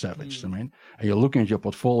 really savage. And you're looking at your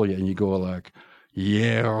portfolio and you go like,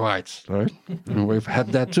 yeah, right? And we've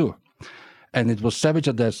had that too. And it was savage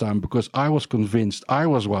at that time because I was convinced I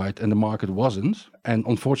was right and the market wasn't. And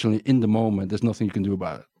unfortunately, in the moment, there's nothing you can do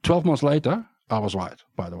about it. 12 months later, I was right,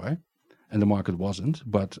 by the way, and the market wasn't.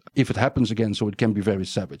 But if it happens again, so it can be very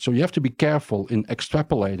savage. So you have to be careful in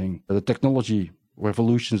extrapolating the technology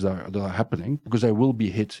revolutions that are happening, because they will be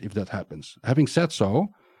hit if that happens. Having said so,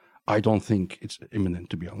 I don't think it's imminent,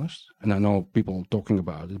 to be honest. And I know people talking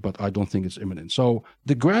about it, but I don't think it's imminent. So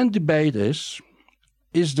the grand debate is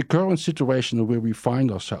the current situation where we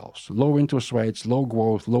find ourselves, low interest rates, low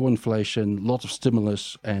growth, low inflation, lots of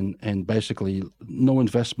stimulus, and basically no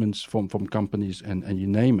investments from companies, and you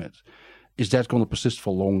name it, is that going to persist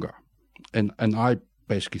for longer? And I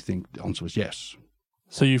basically think the answer is yes.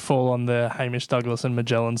 So you fall on the Hamish Douglas and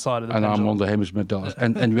Magellan side of the pendulum. I'm on the Hamish Magellan.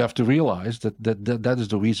 and you have to realize that is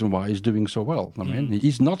the reason why he's doing so well. I mean,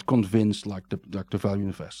 he's not convinced like the value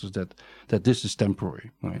investors that this is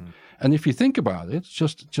temporary. Right? And if you think about it,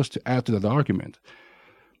 just to add to that argument,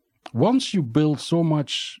 once you build so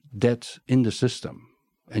much debt in the system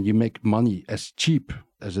and you make money as cheap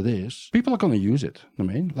as it is, people are going to use it. I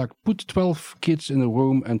mean, like put 12 kids in a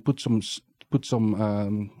room and put some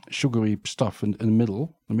sugary stuff in the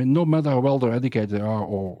middle. I mean, no matter how well they're educated they are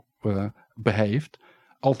or behaved,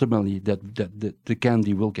 ultimately the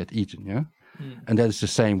candy will get eaten. Yeah, and that is the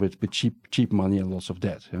same with cheap money and lots of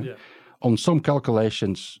debt. Yeah? On some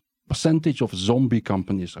calculations, percentage of zombie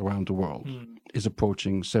companies around the world is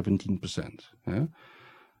approaching 17%. Yeah?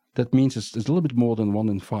 That means it's a little bit more than 1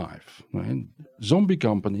 in 5. Right? Zombie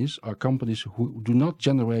companies are companies who do not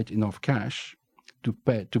generate enough cash to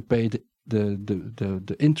pay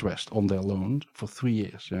the interest on their loan for 3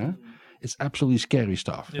 years. Yeah, it's absolutely scary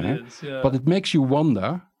stuff. It is, yeah. But it makes you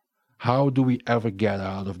wonder, how do we ever get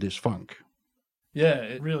out of this funk? Yeah,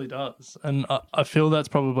 it really does. And I feel that's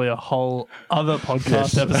probably a whole other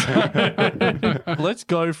podcast episode. Let's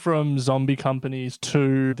go from zombie companies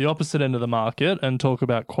to the opposite end of the market and talk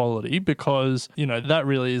about quality, because, that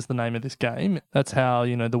really is the name of this game. That's how,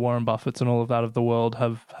 the Warren Buffetts and all of that of the world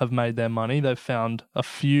have made their money. They've found a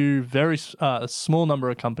few a small number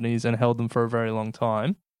of companies and held them for a very long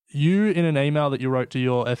time. You, in an email that you wrote to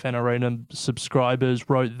your FN Arena subscribers,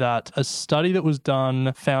 wrote that a study that was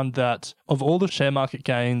done found that of all the share market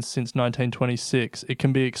gains since 1926, it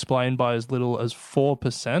can be explained by as little as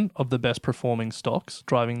 4% of the best performing stocks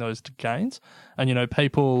driving those gains. And,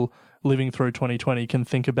 people living through 2020 can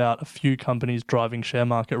think about a few companies driving share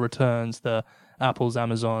market returns, the Apples,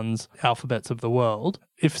 Amazons, Alphabets of the world.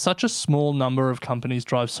 If such a small number of companies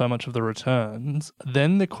drive so much of the returns,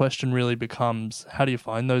 then the question really becomes, how do you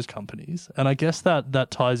find those companies? And I guess that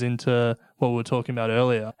ties into what we were talking about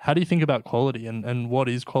earlier. How do you think about quality, and what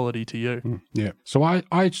is quality to you? Yeah. So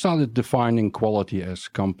I started defining quality as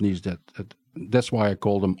companies that's why I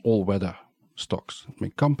call them all-weather stocks. I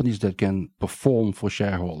mean, companies that can perform for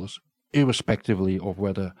shareholders, irrespectively of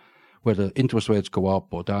whether interest rates go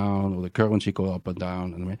up or down, or the currency go up and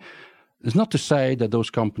down. And it's not to say that those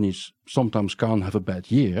companies sometimes can't have a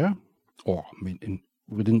bad year, or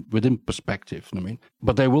within perspective.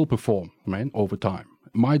 But they will perform. Over time.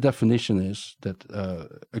 My definition is that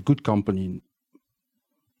a good company,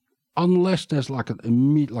 unless there's like a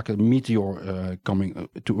meteor coming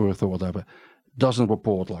to Earth or whatever, doesn't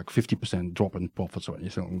report like 50% drop in profits or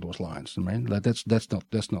anything along those lines.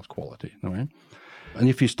 That's not quality. And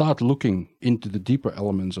if you start looking into the deeper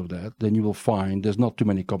elements of that, then you will find there's not too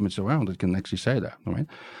many companies around that can actually say that.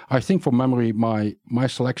 I think from memory, my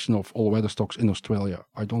selection of all-weather stocks in Australia,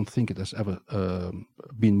 I don't think it has ever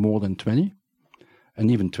been more than 20. And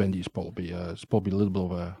even 20 is probably a little bit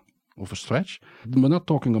of a stretch. We're not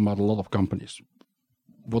talking about a lot of companies.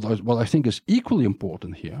 What I think is equally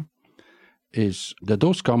important here is that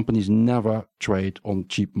those companies never trade on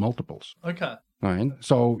cheap multiples. Okay. Right?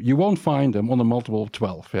 So you won't find them on a multiple of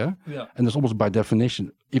 12, yeah? Yeah. And it's almost by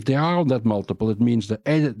definition. If they are on that multiple, it means that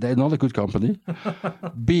A, they're not a good company,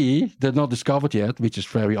 B, they're not discovered yet, which is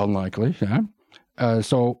very unlikely, yeah?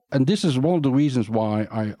 And this is one of the reasons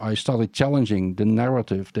why I started challenging the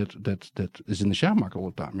narrative that is in the share market all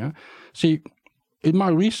the time, yeah? See, in my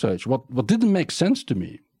research, what didn't make sense to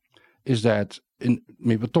me is that,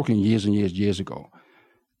 we're talking years and years ago,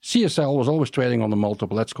 CSL was always trading on a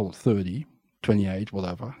multiple, let's call it 30, 28,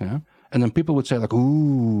 whatever, yeah. And then people would say like,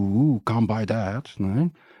 ooh, can't buy that,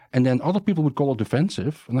 right? And then other people would call it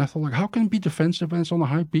defensive. And I thought like, how can it be defensive when it's on a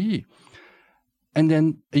high PE? And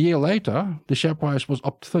then a year later, the share price was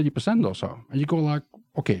up 30% or so. And you go like,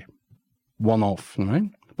 okay, one off, right?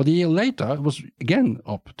 But a year later, it was again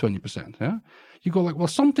up 20%, yeah. You go like, well,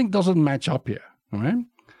 something doesn't match up here, right?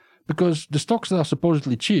 Because the stocks that are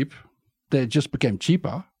supposedly cheap, they just became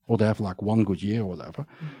cheaper, or they have like one good year or whatever.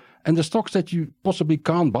 And the stocks that you possibly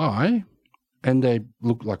can't buy, and they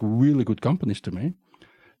look like really good companies to me,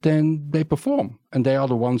 then they perform. And they are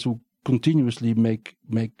the ones who continuously make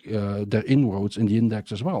their inroads in the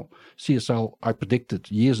index as well. CSL, I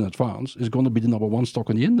predicted years in advance, is going to be the number one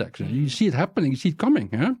stock in the index. You see it happening, you see it coming.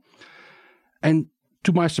 Yeah? And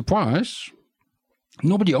to my surprise,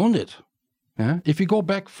 nobody owned it. Yeah? If you go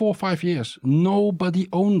back 4 or 5 years, nobody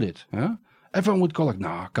owned it. Yeah? Everyone would go like,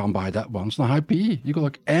 nah, I can't buy that one. It's not high PE. You go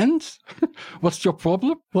like, and? What's your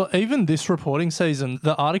problem? Well, even this reporting season,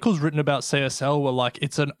 the articles written about CSL were like,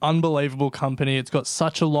 it's an unbelievable company. It's got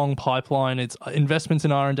such a long pipeline. Its investments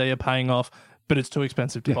in R&D are paying off, but it's too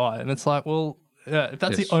expensive to buy. And it's like, well, yeah, if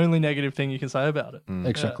that's the only negative thing you can say about it.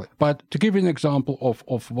 Exactly. Yeah. But to give you an example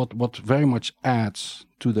of what very much adds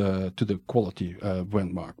to the quality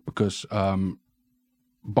benchmark, because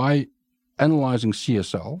by analyzing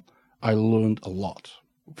CSL, I learned a lot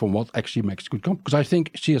from what actually makes good company. Because I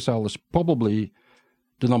think CSL is probably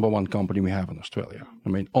the number one company we have in Australia.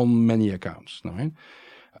 On many accounts. And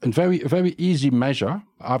a very easy measure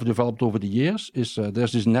I've developed over the years is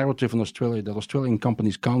there's this narrative in Australia that Australian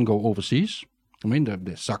companies can't go overseas.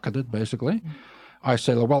 They suck at it, basically. I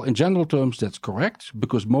say, well, in general terms, that's correct,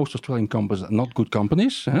 because most Australian companies are not good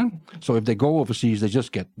companies. So if they go overseas, they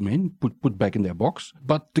just get put back in their box.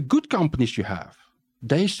 But the good companies you have,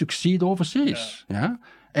 they succeed overseas, yeah.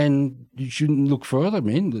 And you shouldn't look further.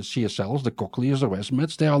 The CSLs, the Cochlears, the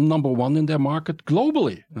ResMeds, they are number one in their market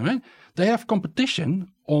globally. Right? They have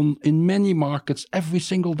competition in many markets every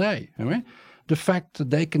single day. Right? The fact that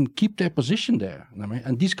they can keep their position there,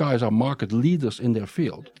 and these guys are market leaders in their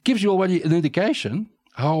field, gives you already an indication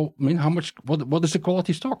how much, what is the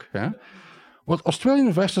quality stock? Yeah? What Australian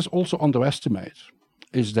investors also underestimate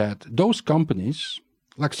is that those companies,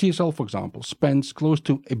 like CSL, for example, spends close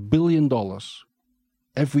to $1 billion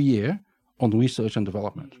every year on research and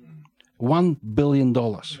development. $1 billion.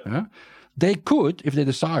 Yeah? They could, if they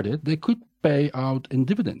decided, they could pay out in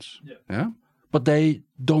dividends. Yeah? But they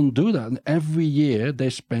don't do that. And every year they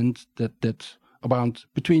spend that around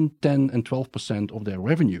between 10 and 12% of their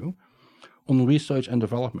revenue on research and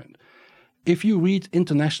development. If you read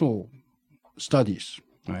international studies,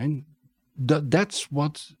 right, that's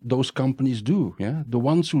what those companies do. Yeah, the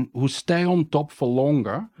ones who stay on top for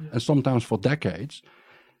longer and sometimes for decades.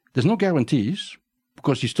 There's no guarantees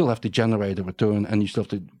because you still have to generate a return and you still have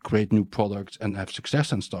to create new products and have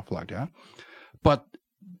success and stuff like that. But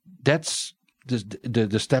that's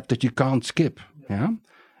the step that you can't skip. Yeah,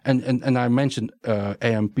 and I mentioned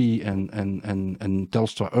AMP and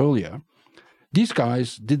Telstra earlier. These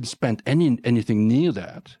guys didn't spend anything near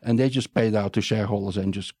that, and they just paid out to shareholders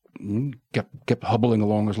and just kept hobbling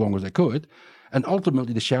along as long as they could, and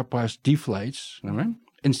ultimately the share price deflates, right,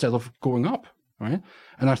 instead of going up, right?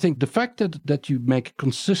 And I think the fact that you make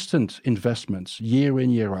consistent investments year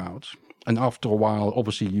in, year out, and after a while,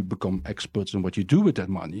 obviously you become experts in what you do with that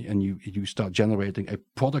money, and you start generating a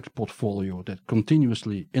product portfolio that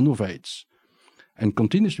continuously innovates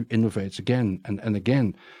again and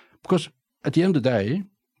again, because at the end of the day,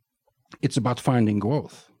 it's about finding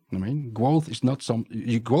growth. I mean, growth is not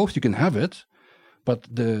growth, you can have it, but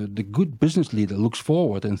the good business leader looks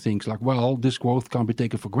forward and thinks like, well, this growth can't be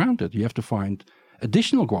taken for granted. You have to find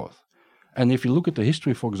additional growth. And if you look at the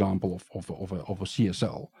history, for example, of a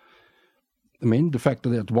CSL, I mean, the fact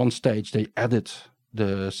that at one stage they added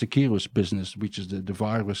the Seqirus business, which is the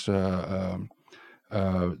virus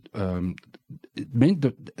another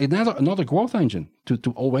growth engine to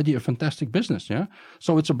already a fantastic business. Yeah,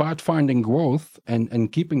 so it's about finding growth and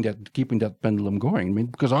keeping that pendulum going. I mean,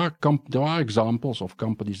 because there are examples of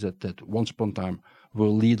companies that once upon a time were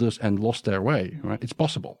leaders and lost their way. Right, it's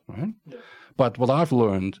possible. Right, yeah. But what I've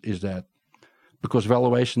learned is that because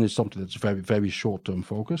valuation is something that's very, very short-term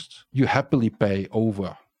focused, you happily pay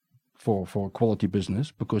over for a quality business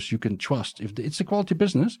because you can trust if it's a quality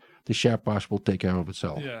business, the share price will take care of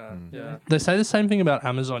itself. Yeah. They say the same thing about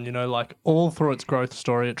Amazon, like all through its growth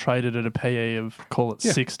story, it traded at a PE of, call it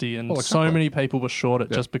 60, and so many people were short it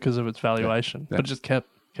just because of its valuation, but it just kept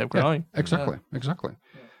growing. Exactly.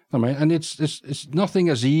 I mean, and it's nothing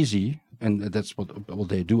as easy, and that's what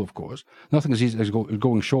they do, of course. Nothing as easy as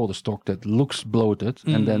going short a stock that looks bloated,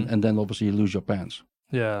 and then obviously you lose your pants.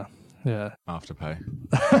 Yeah. Afterpay.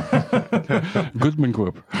 Goodman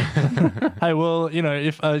Group. Hey, well,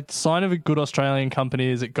 if a sign of a good Australian company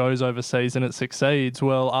is it goes overseas and it succeeds,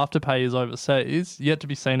 well, Afterpay is overseas. Yet to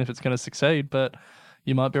be seen if it's going to succeed, but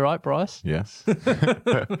you might be right, Bryce. Yes.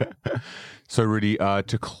 So, Rudy,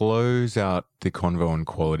 to close out the convo on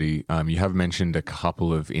quality, you have mentioned a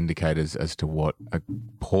couple of indicators as to what a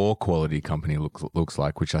poor quality company looks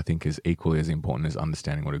like, which I think is equally as important as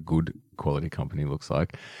understanding what a good quality company looks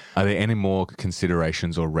like. Are there any more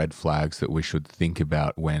considerations or red flags that we should think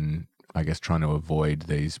about when, I guess, trying to avoid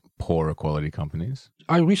these poorer quality companies?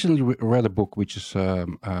 I recently read a book which is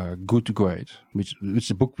Good to Great, which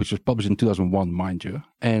is a book which was published in 2001, mind you.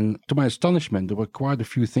 And to my astonishment, there were quite a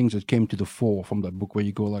few things that came to the fore from that book where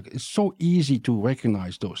you go like, it's so easy to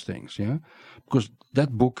recognize those things, yeah? Because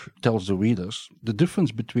that book tells the readers the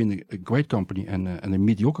difference between a great company and a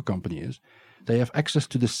mediocre company is they have access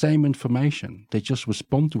to the same information. They just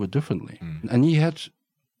respond to it differently. And he had,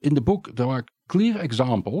 in the book, there are clear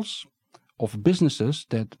examples of businesses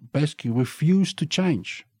that basically refuse to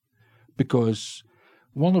change, because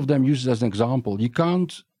one of them uses as an example, you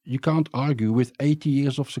can't argue with 80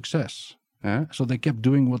 years of success. So they kept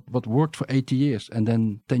doing what worked for 80 years, and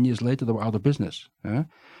then 10 years later they were out of business.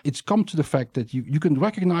 It's come to the fact that you can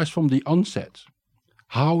recognize from the onset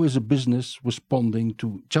how is a business responding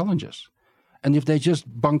to challenges, and if they just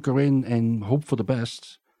bunker in and hope for the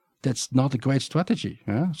best, that's not a great strategy.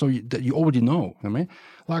 So you already know.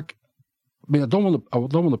 I don't want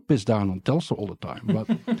to piss down on Telstra all the time,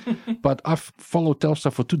 but I've followed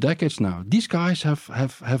Telstra for 2 decades now. These guys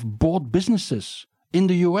have bought businesses in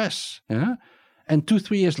the US, and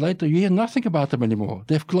 2-3 years later you hear nothing about them anymore.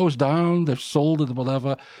 They've closed down, they've sold it,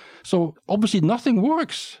 whatever. So obviously nothing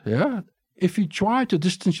works. If you try to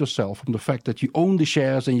distance yourself from the fact that you own the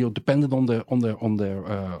shares and you're dependent on their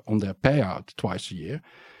payout twice a year,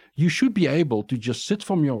 you should be able to just sit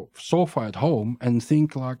from your sofa at home and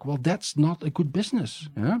think like, well, that's not a good business.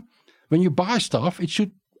 When you buy stuff, it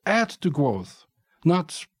should add to growth,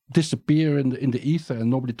 not disappear in the ether and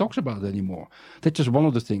nobody talks about it anymore. That's just one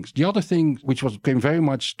of the things. The other thing, which came very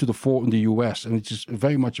much to the fore in the US, and it's just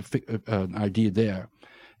very much an idea there,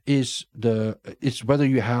 is whether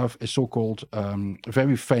you have a so-called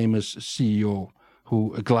very famous CEO,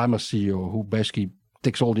 a glamour CEO, who basically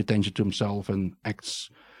takes all the attention to himself and acts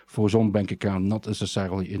for his own bank account, not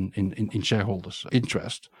necessarily in shareholders'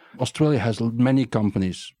 interest. Australia has many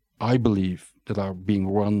companies, I believe, that are being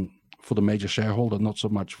run for the major shareholder, not so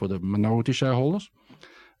much for the minority shareholders.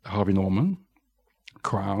 Harvey Norman,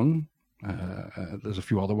 Crown, there's a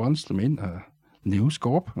few other ones. News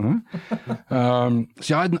Corp.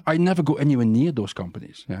 See, I never go anywhere near those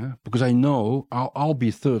companies, because I know I'll be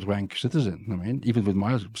a third-rank citizen. Even with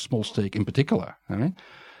my small stake in particular.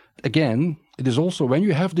 Again, it is also when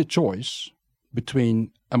you have the choice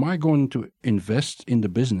between, am I going to invest in the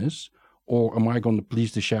business, or am I going to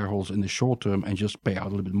please the shareholders in the short term and just pay out a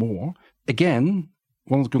little bit more? Again,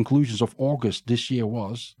 one of the conclusions of August this year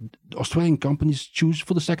was Australian companies choose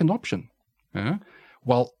for the second option.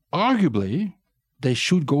 While arguably, they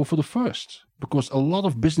should go for the first, because a lot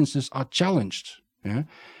of businesses are challenged.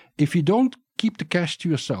 If you don't keep the cash to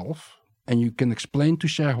yourself and you can explain to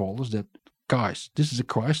shareholders that, guys, this is a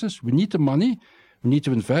crisis, we need the money, we need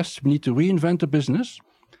to invest, we need to reinvent the business,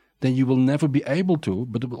 then you will never be able to,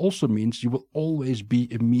 but it also means you will always be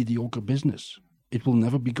a mediocre business. It will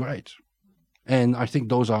never be great. And I think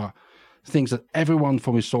those are things that everyone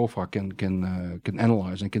from his sofa can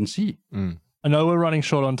analyze and can see. I know we're running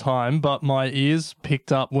short on time, but my ears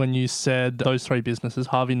picked up when you said those three businesses,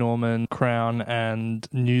 Harvey Norman, Crown and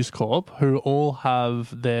News Corp, who all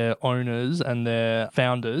have their owners and their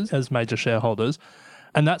founders as major shareholders.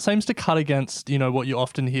 And that seems to cut against, what you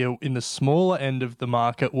often hear in the smaller end of the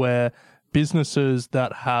market, where businesses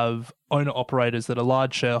that have owner-operators that are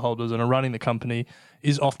large shareholders and are running the company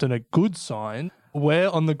is often a good sign. Where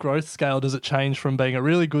on the growth scale does it change from being a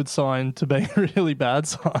really good sign to being a really bad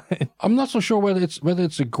sign? I'm not so sure whether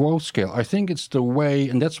it's a growth scale. I think it's the way,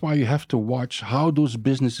 and that's why you have to watch how those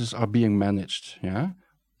businesses are being managed.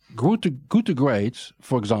 Good to great,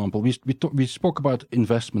 for example, we spoke about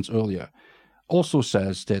investments earlier, also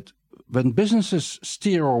says that when businesses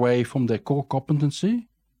steer away from their core competency,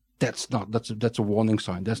 that's a warning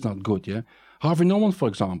sign. That's not good. Harvey Norman, for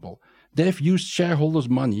example, they've used shareholders'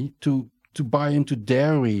 money to buy into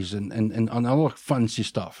dairies and other fancy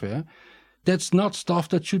stuff. That's not stuff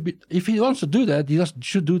that should be. If he wants to do that, he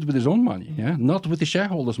should do it with his own money. Not with the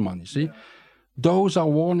shareholders' money. See, those are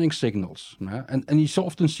warning signals. And you so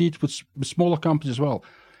often see it with smaller companies as well.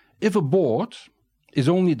 If a board is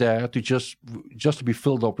only there to just to be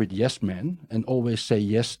filled up with yes men and always say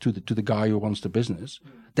yes to the guy who runs the business,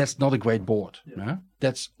 that's not a great board.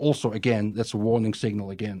 That's also, again, that's a warning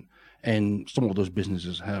signal again. And some of those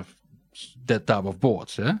businesses have that type of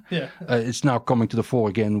boards. It's now coming to the fore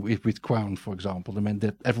again with Crown, for example.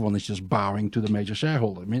 That everyone is just bowing to the major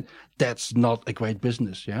shareholder. That's not a great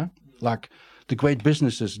business. Like the great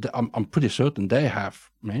businesses, I'm pretty certain they have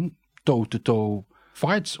toe-to-toe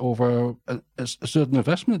fights over a certain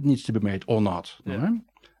investment that needs to be made or not.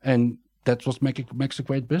 And that's what makes a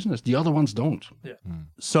great business. The other ones don't.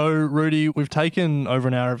 So, Rudy, we've taken over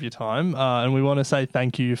an hour of your time, and we want to say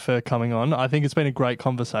thank you for coming on. I think it's been a great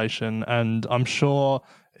conversation, and I'm sure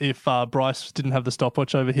if Bryce didn't have the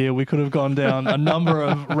stopwatch over here, we could have gone down a number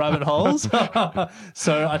of rabbit holes.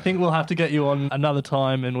 So I think we'll have to get you on another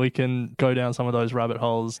time and we can go down some of those rabbit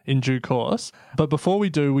holes in due course. But before we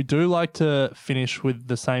do like to finish with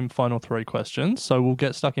the same final three questions. So we'll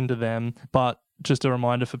get stuck into them. But just a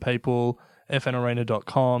reminder for people,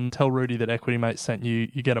 fnarena.com, tell Rudy that Equity Mates sent you,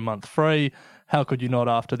 you get a month free. How could you not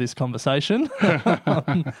after this conversation?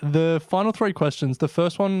 The final three questions. The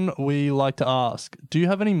first one we like to ask, do you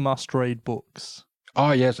have any must-read books?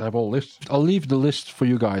 Yes, I have all lists. I'll leave the list for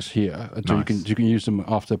you guys here, so you can use them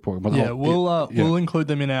after the program. But we'll include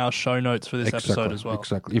them in our show notes for this episode as well.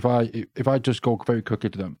 Exactly. If I just go very quickly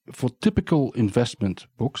to them, for typical investment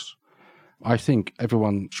books, I think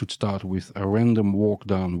everyone should start with A Random Walk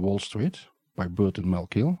Down Wall Street by Burton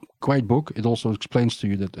Malkiel. Great book. It also explains to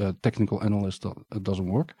you that a technical analyst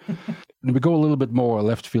doesn't work. And we go a little bit more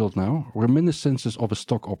left field now. Reminiscences of a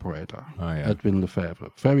Stock Operator, Edwin Lefebvre.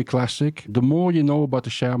 Very classic. The more you know about the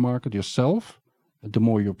share market yourself, the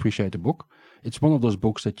more you appreciate the book. It's one of those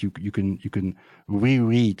books that you can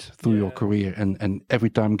reread through your career and every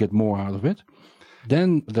time get more out of it.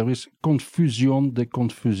 Then there is Confusión de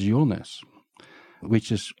Confusiones,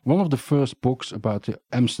 which is one of the first books about the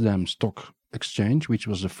Amsterdam Stock Exchange, which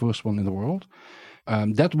was the first one in the world.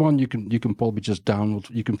 That one you can probably just download.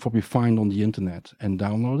 You can probably find on the internet and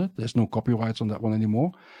download it. There's no copyrights on that one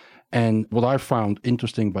anymore. And what I found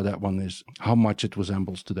interesting by that one is how much it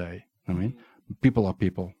resembles today. people are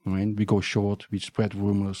people. I mean, we go short, we spread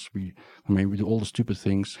rumors, we do all the stupid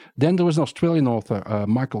things. Then there was an Australian author,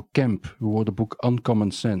 Michael Kemp, who wrote a book,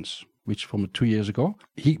 Uncommon Sense, which from 2 years ago.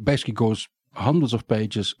 He basically goes hundreds of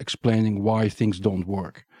pages explaining why things don't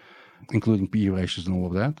work, including PE ratios and all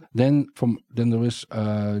of that. Then there is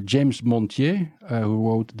James Montier, who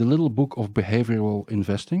wrote The Little Book of Behavioral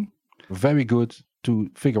Investing. Very good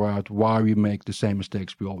to figure out why we make the same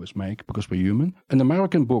mistakes we always make, because we're human. An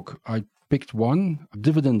American book, I picked one,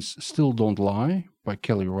 Dividends Still Don't Lie, by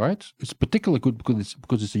Kelly Wright. It's particularly good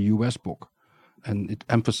because it's a US book, and it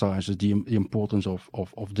emphasizes the importance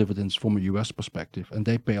of dividends from a US perspective, and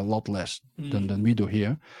they pay a lot less than we do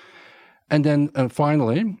here. And then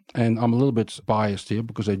finally, and I'm a little bit biased here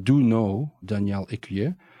because I do know Danielle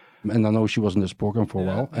Ecuyer, and I know she was in this program for a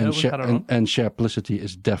while. And Shareaplicity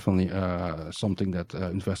is definitely something that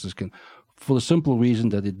investors can, for the simple reason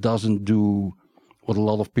that it doesn't do what a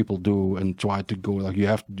lot of people do and try to go like you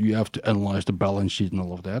have to analyze the balance sheet and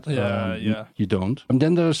all of that. You don't. And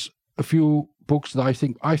then there's a few books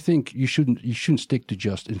that I think you shouldn't stick to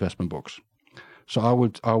just investment books. So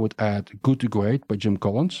I would add Good to Great by Jim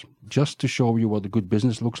Collins, just to show you what a good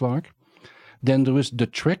business looks like. Then there is The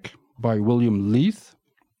Trick by William Leith,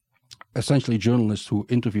 essentially a journalist who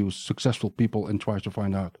interviews successful people and tries to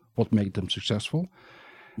find out what made them successful.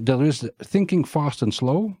 There is Thinking Fast and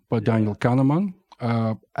Slow by Daniel Kahneman.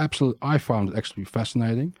 I found it actually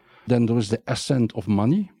fascinating. Then there is The Ascent of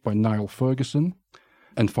Money by Niall Ferguson.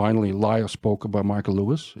 And finally, Liar's Poker by Michael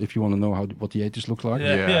Lewis, if you want to know what the 80s look like.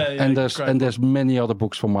 And there's many other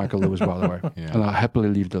books from Michael Lewis, by the way. And I'll happily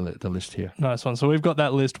leave the list here. Nice one. So we've got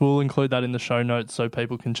that list. We'll include that in the show notes so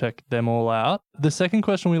people can check them all out. The second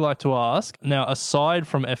question we like to ask, now, aside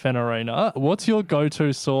from FN Arena, what's your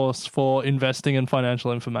go-to source for investing and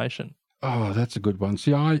financial information? Oh, that's a good one.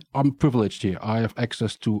 See, I'm privileged here. I have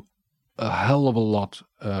access to a hell of a lot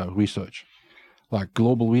research, like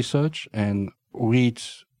global research, and read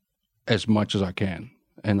as much as I can.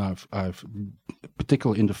 And I've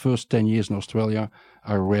particularly in the first 10 years in Australia,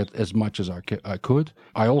 I read as much as I could.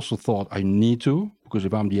 I also thought I need to, because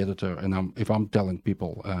if I'm the editor and if I'm telling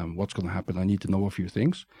people what's going to happen, I need to know a few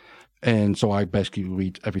things. And so I basically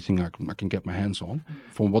read everything I can get my hands on,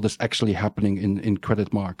 from what is actually happening in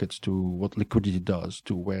credit markets to what liquidity does,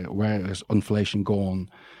 to where has inflation gone,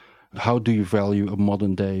 how do you value a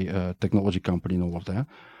modern day technology company and all of that.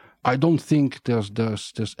 I don't think there's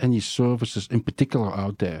any services in particular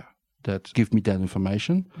out there that give me that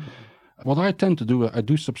information. What I tend to do, I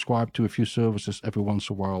do subscribe to a few services every once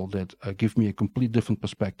in a while that give me a completely different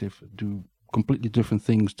perspective, do completely different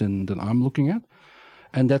things than I'm looking at.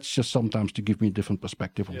 And that's just sometimes to give me a different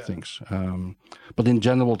perspective on things. But in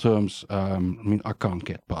general terms, I can't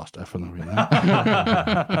get past FN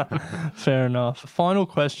Arena. Fair enough. Final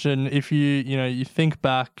question. If you think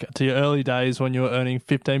back to your early days when you were earning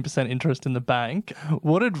 15% interest in the bank,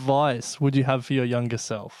 what advice would you have for your younger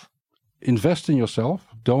self? Invest in yourself.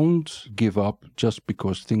 Don't give up just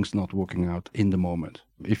because things are not working out in the moment.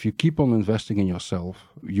 If you keep on investing in yourself,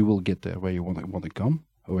 you will get there where you want to come,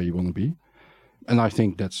 or where you want to be. And I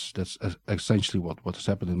think that's essentially what has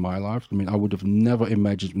happened in my life. I mean, I would have never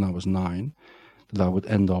imagined when I was 9 that I would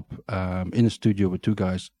end up in a studio with two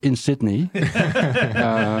guys in Sydney 3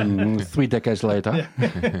 decades later,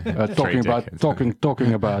 talking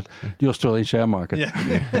about the Australian share market.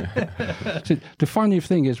 See, the funny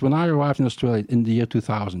thing is, when I arrived in Australia in the year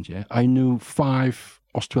 2000, I knew 5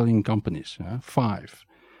 Australian companies, 5.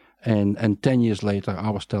 And 10 years later,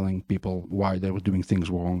 I was telling people why they were doing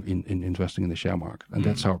things wrong in investing in the share market. And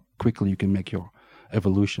that's how quickly you can make your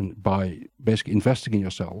evolution, by basically investing in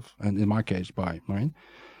yourself. And in my case, by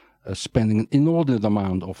spending an inordinate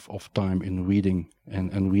amount of time in reading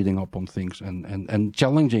and reading up on things and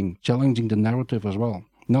challenging the narrative as well.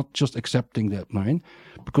 Not just accepting that,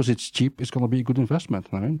 because it's cheap, it's going to be a good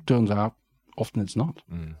investment. Turns out, often it's not.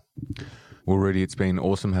 Well, Rudi, it's been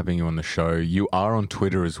awesome having you on the show. You are on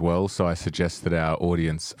Twitter as well, so I suggest that our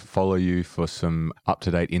audience follow you for some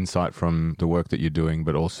up-to-date insight from the work that you're doing,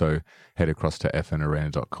 but also head across to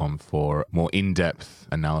fnarena.com for more in-depth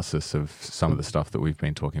analysis of some of the stuff that we've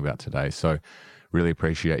been talking about today. So really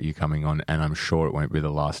appreciate you coming on, and I'm sure it won't be the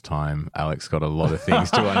last time. Alex got a lot of things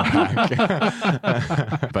to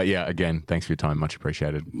unpack. But yeah, again, thanks for your time. Much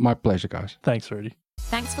appreciated. My pleasure, guys. Thanks, Rudi.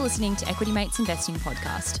 Thanks for listening to Equity Mates Investing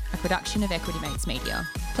Podcast, a production of Equity Mates Media.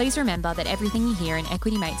 Please remember that everything you hear in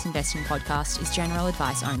Equity Mates Investing Podcast is general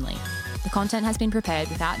advice only. The content has been prepared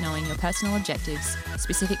without knowing your personal objectives,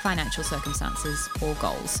 specific financial circumstances, or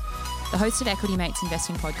goals. The host of Equity Mates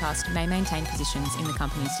Investing Podcast may maintain positions in the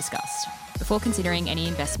companies discussed. Before considering any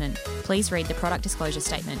investment, please read the product disclosure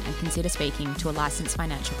statement and consider speaking to a licensed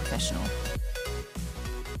financial professional.